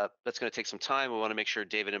that's going to take some time. We want to make sure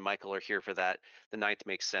David and Michael are here for that. The 9th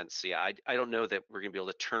makes sense. So yeah, I don't know that we're going to be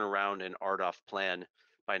able to turn around an RDOF plan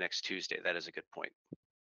by next Tuesday. That is a good point.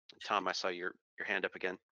 Tom, I saw your hand up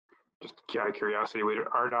again. Just out of curiosity, would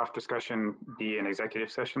RDOF discussion be an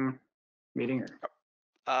executive session meeting?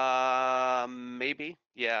 Maybe.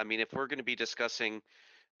 Yeah, I mean, if we're going to be discussing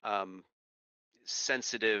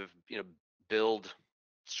sensitive, build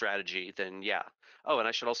strategy, then yeah. Oh, and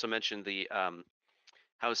I should also mention the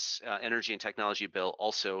House Energy and Technology Bill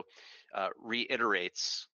also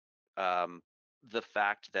reiterates the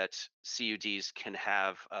fact that CUDs can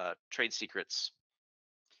have trade secrets,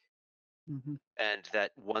 and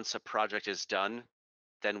that once a project is done,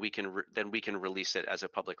 then we can release it as a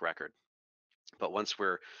public record. But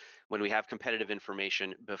when we have competitive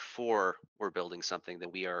information before we're building something,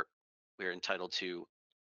 then we're entitled to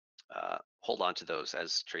hold on to those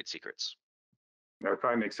as trade secrets. That would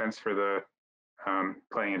probably make sense for the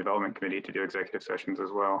Planning and Development Committee to do executive sessions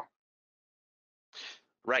as well.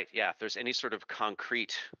 Right. Yeah. If there's any sort of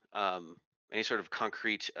concrete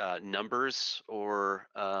numbers or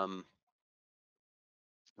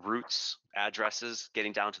routes, addresses,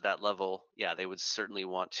 getting down to that level, yeah, they would certainly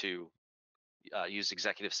want to use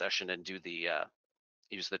executive session and do the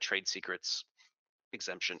use the trade secrets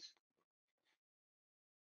exemption.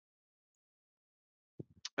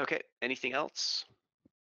 Okay, anything else?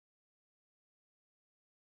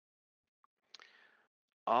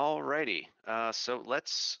 All righty, so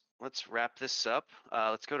let's wrap this up.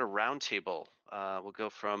 Let's go to roundtable. We'll go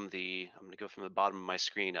from the, I'm gonna go from the bottom of my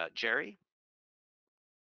screen. Jerry?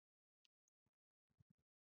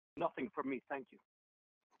 Nothing from me, thank you.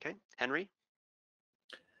 Okay, Henry?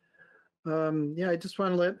 Yeah, I just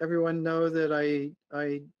want to let everyone know that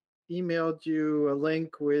I emailed you a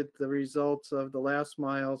link with the results of the last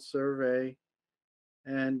mile survey,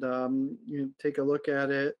 and you take a look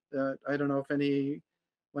at it. I don't know if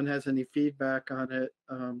anyone has any feedback on it,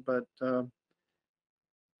 but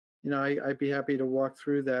I'd be happy to walk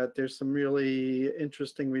through that. There's some really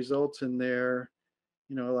interesting results in there.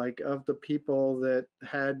 Like of the people that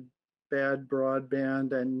had bad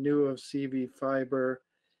broadband and knew of CV fiber,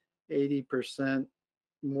 80%,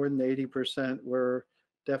 more than 80% were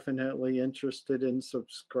definitely interested in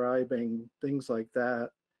subscribing, things like that.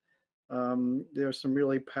 There's some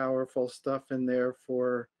really powerful stuff in there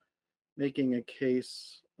for making a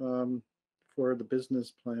case for the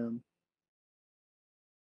business plan.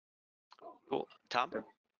 Cool. Tom?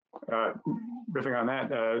 Riffing on that,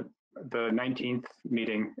 the 19th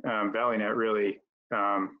meeting, ValleyNet really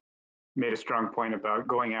made a strong point about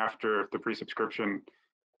going after the pre-subscription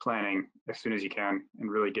planning as soon as you can and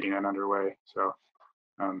really getting that underway. So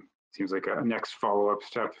seems like a next follow-up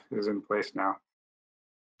step is in place now.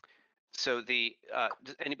 So the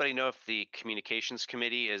does anybody know if the communications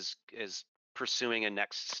committee is pursuing a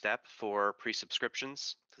next step for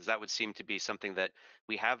pre-subscriptions? Because that would seem to be something that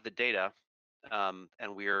we have the data,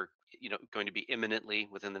 and we're going to be imminently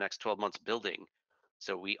within the next 12 months building.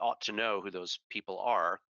 So we ought to know who those people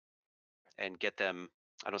are and get them,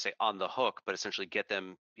 I don't say on the hook, but essentially get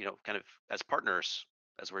them, kind of as partners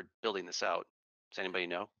as we're building this out. Does anybody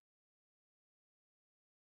know?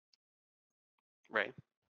 Ray?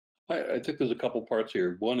 I think there's a couple parts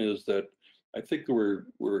here. One is that I think we're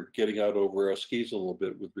getting out over our skis a little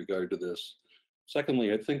bit with regard to this.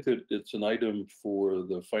 Secondly, I think that it's an item for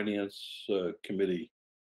the finance committee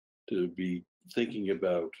to be thinking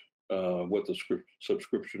about what the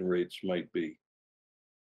subscription rates might be,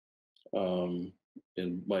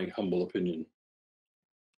 in my humble opinion.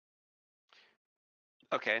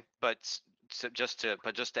 Okay, but just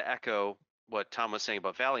to echo what Tom was saying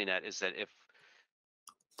about ValleyNet is that if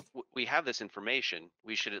we have this information,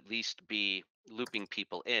 we should at least be looping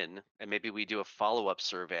people in, and maybe we do a follow-up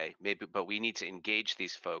survey, but we need to engage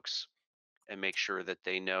these folks and make sure that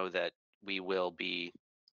they know that we will be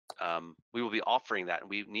offering that, and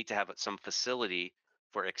we need to have some facility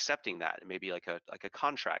for accepting that, maybe like a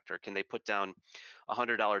contract, or can they put down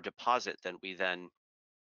 $100 deposit, then we then,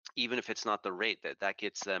 even if it's not the rate, that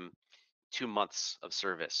gets them 2 months of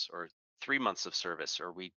service or 3 months of service,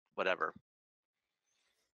 or whatever.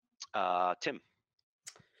 Tim?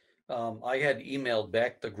 I had emailed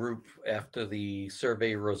back the group after the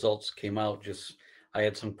survey results came out. I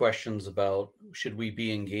had some questions about, should we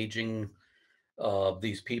be engaging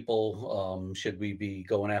these people? Should we be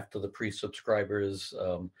going after the pre-subscribers?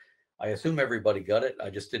 I assume everybody got it. I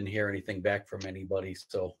just didn't hear anything back from anybody,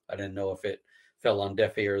 so I didn't know if it fell on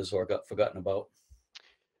deaf ears or got forgotten about.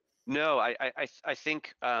 No, I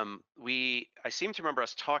think I seem to remember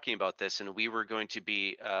us talking about this, and we were going to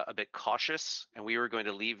be a bit cautious, and we were going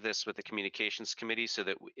to leave this with the communications committee so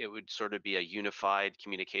that it would sort of be a unified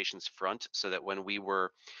communications front, so that when we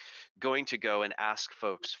were going to go and ask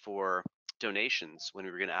folks for donations, when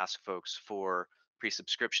we were going to ask folks for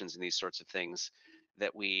pre-subscriptions and these sorts of things,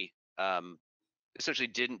 that we essentially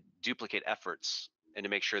didn't duplicate efforts, and to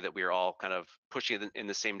make sure that we were all kind of pushing in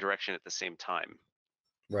the same direction at the same time.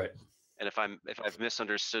 Right. And if I've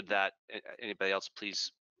misunderstood that, anybody else,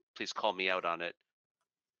 please call me out on it.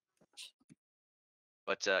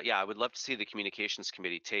 But yeah, I would love to see the communications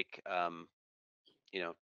committee take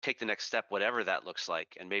take the next step, whatever that looks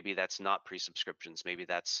like. And maybe that's not pre-subscriptions. Maybe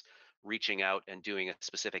that's reaching out and doing a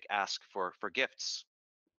specific ask for gifts,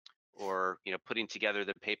 or putting together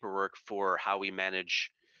the paperwork for how we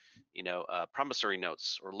manage promissory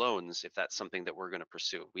notes or loans, if that's something that we're going to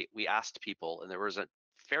pursue. We asked people, and there was a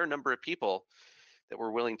fair number of people that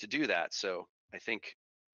were willing to do that. So I think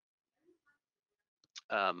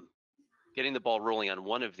getting the ball rolling on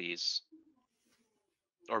one of these,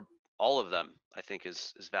 or all of them, I think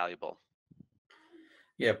is valuable.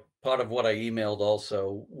 Yeah, part of what I emailed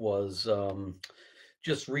also was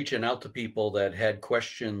just reaching out to people that had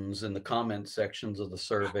questions in the comment sections of the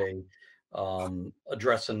survey,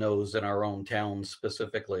 addressing those in our own town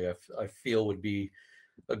specifically, I feel would be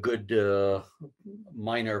a good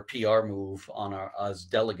minor PR move on our as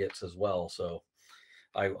delegates as well. So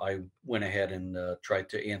I went ahead and tried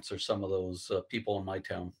to answer some of those people in my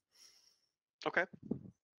town. Okay.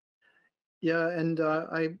 Yeah, and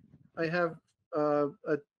I have a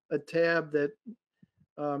tab that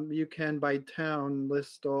you can by town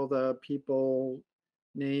list all the people,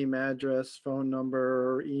 name, address, phone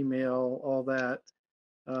number, email, all that.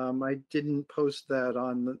 I didn't post that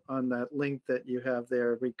on that link that you have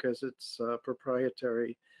there because it's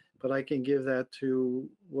proprietary, but I can give that to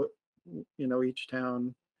what each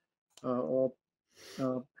town all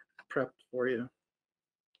prepped for you.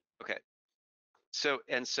 Okay. So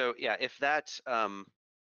yeah, if that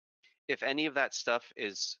if any of that stuff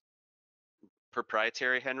is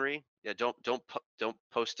proprietary, Henry, yeah, don't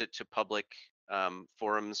post it to public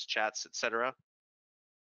forums, chats, etc.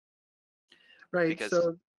 Right. Because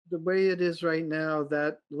So the way it is right now,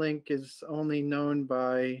 that link is only known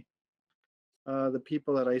by the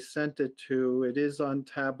people that I sent it to. It is on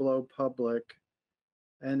Tableau Public,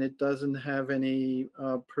 and it doesn't have any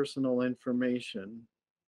personal information.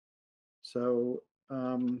 So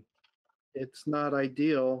it's not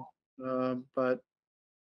ideal, but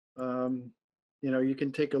you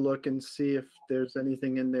can take a look and see if there's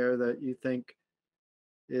anything in there that you think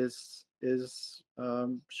is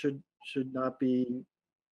should not be,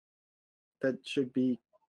 that should be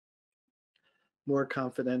more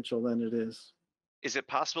confidential than it is. is it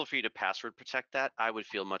possible for you to password protect that? I would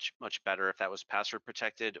feel much better if that was password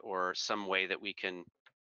protected, or some way that we can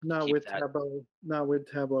Not keep with that. Tableau, not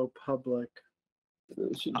with Tableau Public.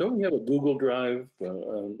 So don't we have a Google Drive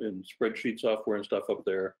and spreadsheet software and stuff up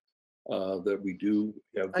there that we do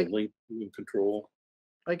have the link to and control?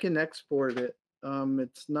 I can export it.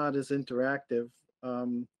 It's not as interactive,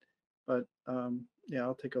 but yeah,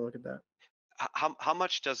 I'll take a look at that. How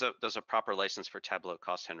much does a proper license for Tableau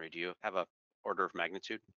cost, Henry? Do you have a order of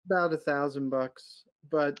magnitude? About $1,000,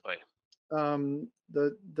 but Oy.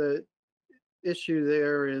 the issue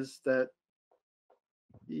there is that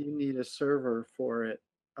you need a server for it,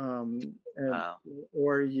 and,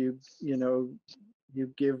 or you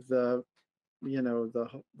give the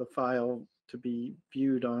the file to be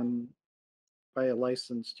viewed on by a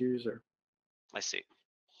licensed user. I see.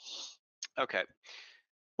 Okay.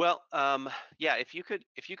 Well, yeah, if you could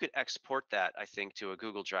export that, I think, to a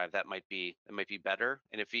Google Drive, that might be better.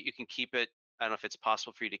 And if you can keep it, I don't know if it's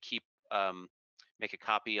possible for you to keep make a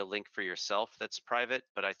copy, a link for yourself that's private,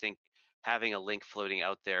 but I think having a link floating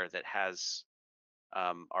out there that has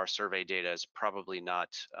our survey data is probably not.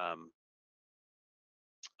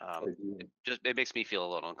 It makes me feel a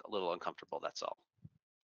little uncomfortable. That's all.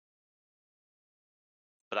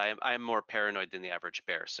 But I am more paranoid than the average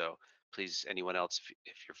bear. So please, anyone else,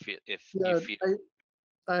 if you feel.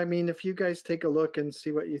 I mean, if you guys take a look and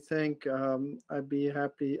see what you think, I'd be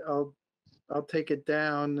happy. I'll take it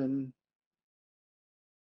down and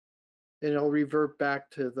it'll revert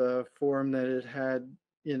back to the form that it had,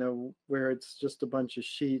 where it's just a bunch of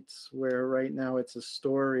sheets, where right now it's a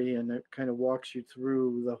story and it kind of walks you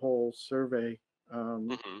through the whole survey.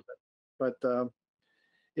 But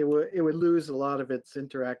it would lose a lot of its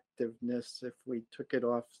interactiveness if we took it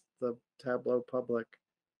off the Tableau Public.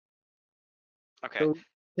 Okay. So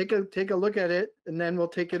take a look at it, and then we'll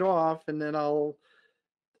take it off, and then I'll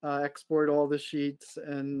export all the sheets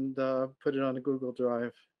and put it on a Google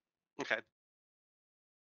Drive. Okay.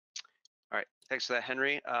 All right. Thanks for that,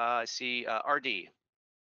 Henry. I see RD.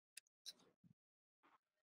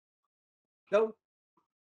 No.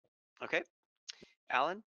 Okay.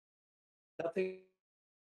 Alan? Nothing.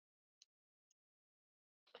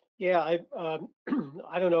 Yeah,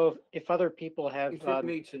 I don't know if other people have. For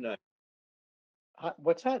me tonight.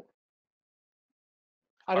 What's that?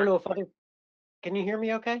 I don't know if other. Can you hear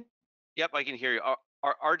me? Okay. Yep, I can hear you.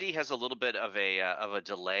 RD has a little bit of a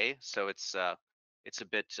delay, so it's a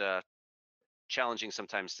bit challenging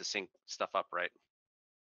sometimes to sync stuff up, right?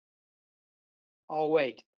 I'll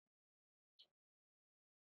wait.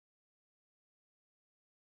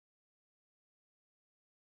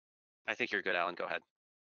 I think you're good, Alan. Go ahead.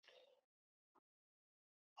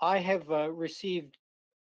 I have received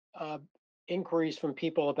inquiries from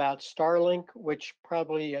people about Starlink, which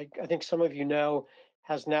probably I think some of you know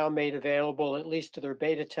has now made available, at least to their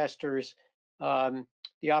beta testers,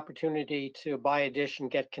 the opportunity to buy a dish and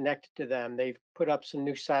get connected to them. They've put up some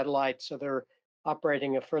new satellites, so they're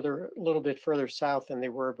operating a little bit further south than they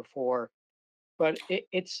were before. But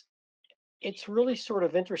it's really sort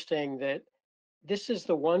of interesting that this is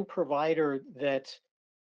the one provider that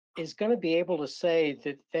is going to be able to say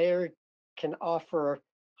that they can offer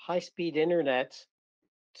high-speed internet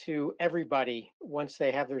to everybody once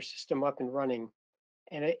they have their system up and running.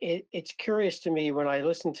 And it's curious to me when I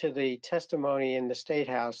listen to the testimony in the State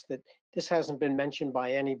House that this hasn't been mentioned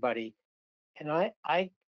by anybody. And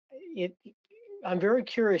I'm very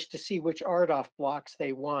curious to see which RDOF blocks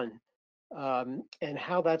they won, and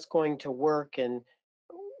how that's going to work and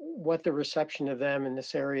what the reception of them in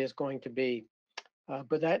this area is going to be.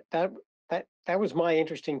 But that was my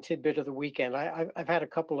interesting tidbit of the weekend. I've had a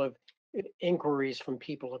couple of inquiries from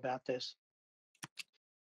people about this.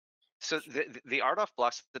 So the RDOF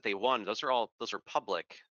blocks that they won, those are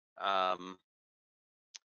public.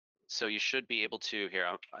 So you should be able to, here,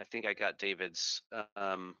 I think I got David's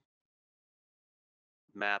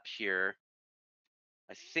map here.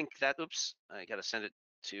 I think that, oops, I gotta send it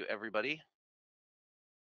to everybody.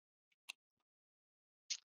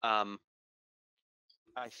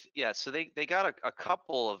 Yeah, so they got a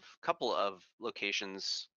couple of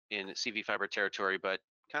locations in CV fiber territory, but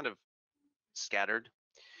kind of scattered.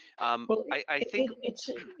 Well, I think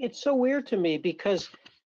it's so weird to me because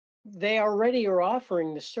they already are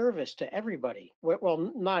offering the service to everybody.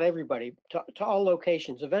 Well, not everybody, to all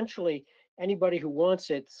locations. Eventually, anybody who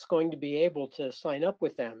wants it's going to be able to sign up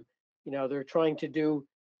with them. You know, they're trying to do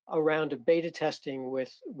a round of beta testing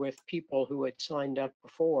with people who had signed up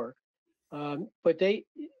before, but they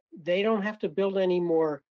don't have to build any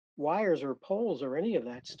more wires or poles or any of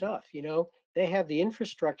that stuff. You know, they have the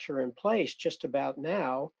infrastructure in place just about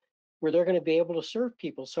now where they're going to be able to serve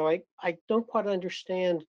people. So I don't quite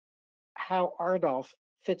understand how RDOF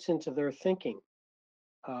fits into their thinking,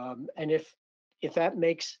 and if that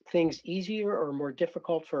makes things easier or more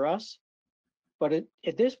difficult for us. But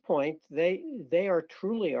at this point, they are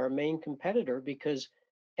truly our main competitor because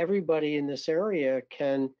everybody in this area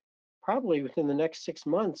can probably within the next 6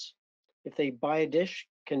 months, if they buy a dish,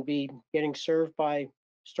 can be getting served by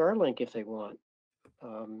Starlink if they want.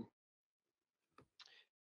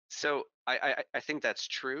 So I think that's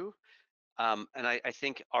true. And I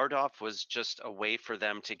think RDOF was just a way for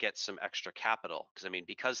them to get some extra capital. Because I mean,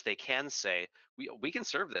 because they can say, we can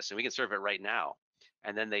serve this and we can serve it right now.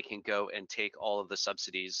 And then they can go and take all of the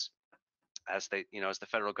subsidies as as the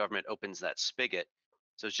federal government opens that spigot.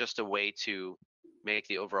 So it's just a way to make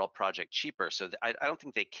the overall project cheaper. So I don't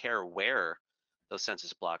think they care where those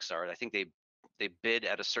census blocks are. I think they bid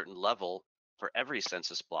at a certain level for every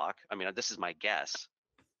census block. I mean, this is my guess.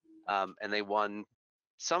 And they won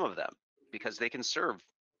some of them because they can serve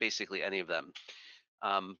basically any of them.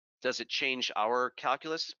 Does it change our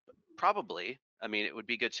calculus? Probably. I mean, it would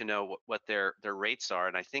be good to know what their rates are.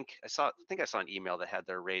 And I think I saw an email that had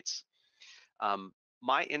their rates.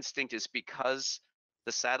 My instinct is because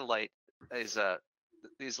the satellite is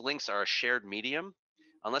these links are a shared medium.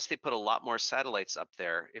 Unless they put a lot more satellites up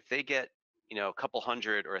there, if they get a couple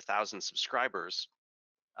hundred or 1,000 subscribers,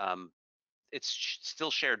 it's still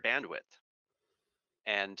shared bandwidth.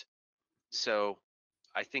 And so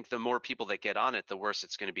I think the more people that get on it, the worse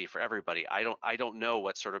it's going to be for everybody. I don't know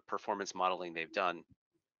what sort of performance modeling they've done.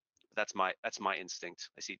 That's my instinct.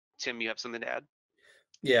 I see Tim, you have something to add?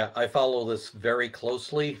 Yeah, I follow this very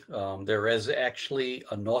closely. There is actually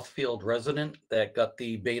a Northfield resident that got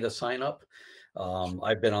the beta sign up.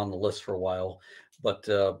 I've been on the list for a while, but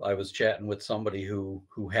I was chatting with somebody who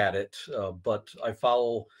had it. But I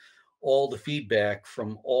follow all the feedback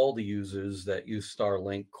from all the users that use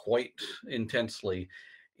Starlink quite intensely.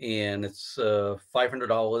 And it's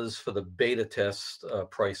 $500 for the beta test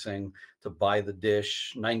pricing to buy the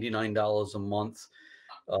dish, $99 a month.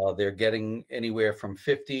 They're getting anywhere from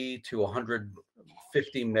 50 to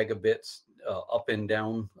 150 megabits up and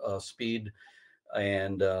down speed.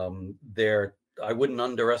 And I wouldn't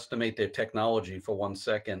underestimate their technology for 1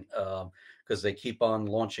 second, because they keep on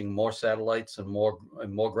launching more satellites and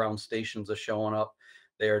more ground stations are showing up.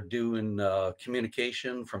 They're doing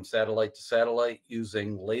communication from satellite to satellite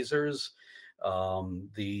using lasers.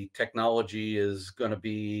 The technology is going to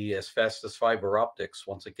be as fast as fiber optics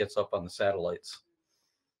once it gets up on the satellites.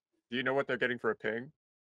 Do you know what they're getting for a ping?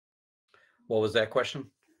 What was that question?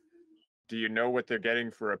 Do you know what they're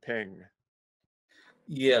getting for a ping?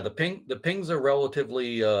 Yeah, the pings are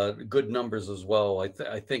relatively good numbers as well.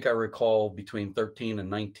 I think I recall between 13 and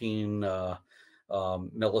 19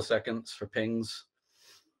 milliseconds for pings.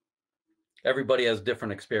 Everybody has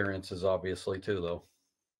different experiences, obviously, too, though.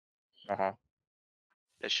 Uh-huh.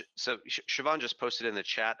 So Siobhan just posted in the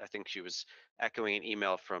chat. I think she was echoing an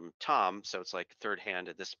email from Tom, so it's like third hand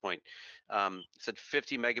at this point. Said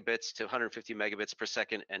 50 megabits to 150 megabits per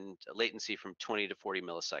second and latency from 20 to 40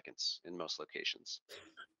 milliseconds in most locations.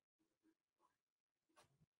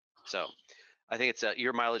 So I think it's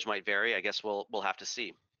your mileage might vary. I guess we'll have to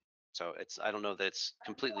see. So I don't know that it's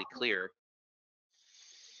completely clear.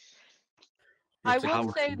 I It's a will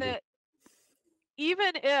game say changer. that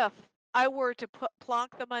even if I were to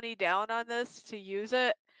plonk the money down on this to use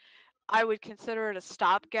it, I would consider it a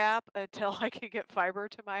stopgap until I can get fiber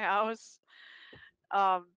to my house.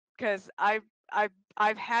 Because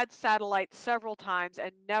I've had satellite several times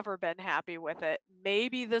and never been happy with it.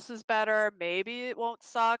 Maybe this is better. Maybe it won't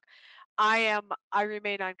suck. I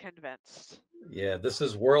remain unconvinced. Yeah, this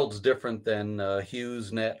is worlds different than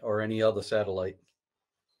HughesNet or any other satellite.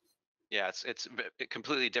 Yeah, it's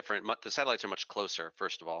completely different. The satellites are much closer,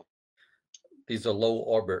 first of all. These are low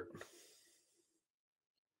orbit.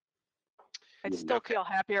 I'd still feel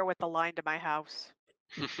happier with the line to my house.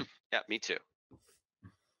 Yeah, me too.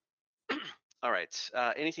 All right.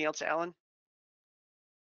 Anything else, Alan?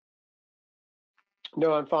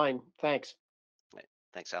 No, I'm fine. Thanks. Right.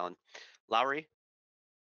 Thanks, Alan. Lowry?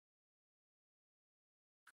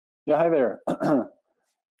 Yeah, hi there.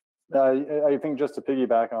 I think just to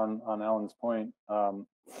piggyback on Alan's point,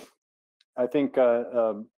 I think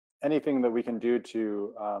anything that we can do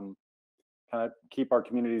to kind of keep our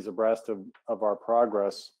communities abreast of our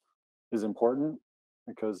progress is important,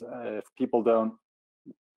 because if people don't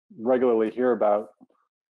regularly hear about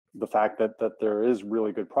the fact that there is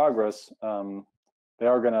really good progress, they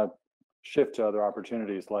are going to shift to other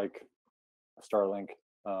opportunities like Starlink,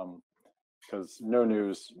 because no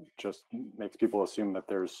news just makes people assume that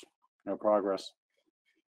there's no progress.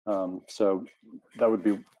 So that would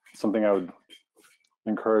be something I would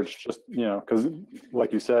encourage, just, because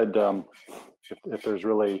like you said, if there's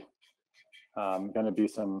really going to be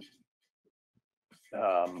some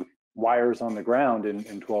wires on the ground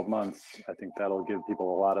in 12 months, I think that'll give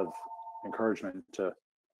people a lot of encouragement to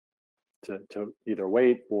either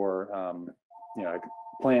wait or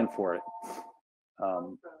plan for it.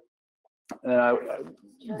 And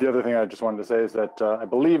the other thing I just wanted to say is that I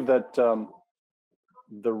believe that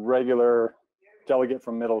the regular delegate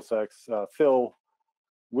from Middlesex, Phil,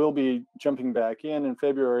 will be jumping back in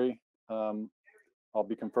February. I'll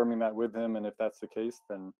be confirming that with him, and if that's the case,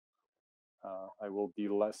 then I will be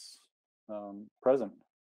less present.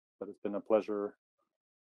 But it's been a pleasure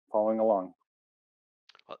following along.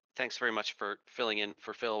 Well, thanks very much for filling in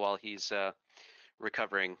for Phil while he's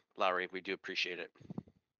recovering, Lowry. We do appreciate it.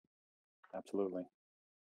 Absolutely.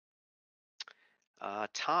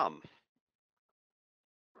 Tom.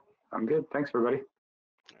 I'm good. Thanks, everybody.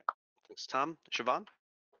 Thanks, Tom. Siobhan?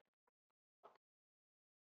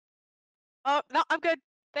 Oh, no, I'm good.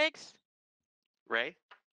 Thanks. Ray?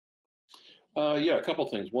 Yeah, a couple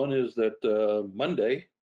things. One is that Monday,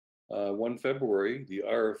 1 February, the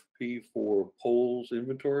RFP for polls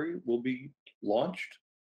inventory will be launched.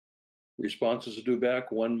 Responses are due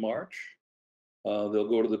back 1 March. They'll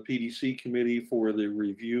go to the PDC committee for the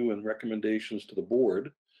review and recommendations to the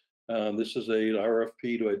board. This is an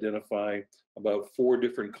RFP to identify about 4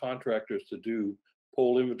 different contractors to do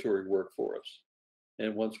poll inventory work for us.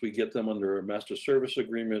 And once we get them under a master service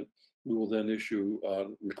agreement, we will then issue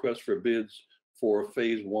requests for bids for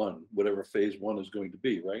phase 1, whatever phase 1 is going to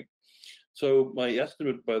be, right? So my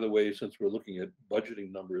estimate, by the way, since we're looking at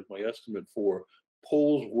budgeting numbers, my estimate for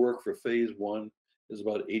polls work for phase 1 is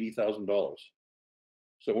about $80,000.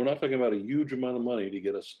 So we're not talking about a huge amount of money to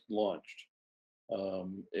get us launched.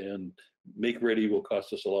 And make ready will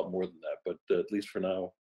cost us a lot more than that, but at least for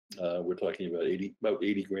now, we're talking about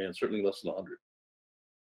 80 grand, certainly less than 100.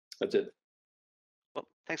 That's it. Well,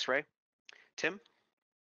 thanks, Ray. Tim?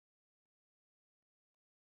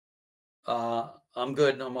 I'm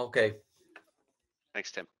good. I'm okay.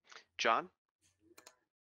 Thanks, Tim. John?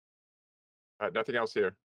 Nothing else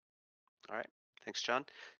here. All right. Thanks, John.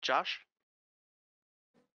 Josh?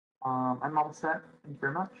 I'm all set. Thank you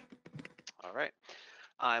very much. All right.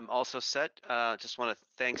 I'm also set. Just want to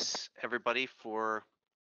thanks everybody for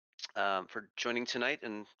joining tonight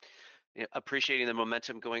and appreciating the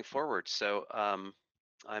momentum going forward. So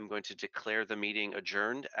I'm going to declare the meeting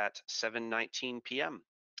adjourned at 7:19 p.m.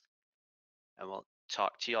 And we'll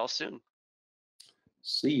talk to you all soon.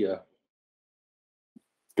 See ya.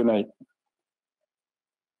 Good night.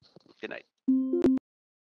 Good night.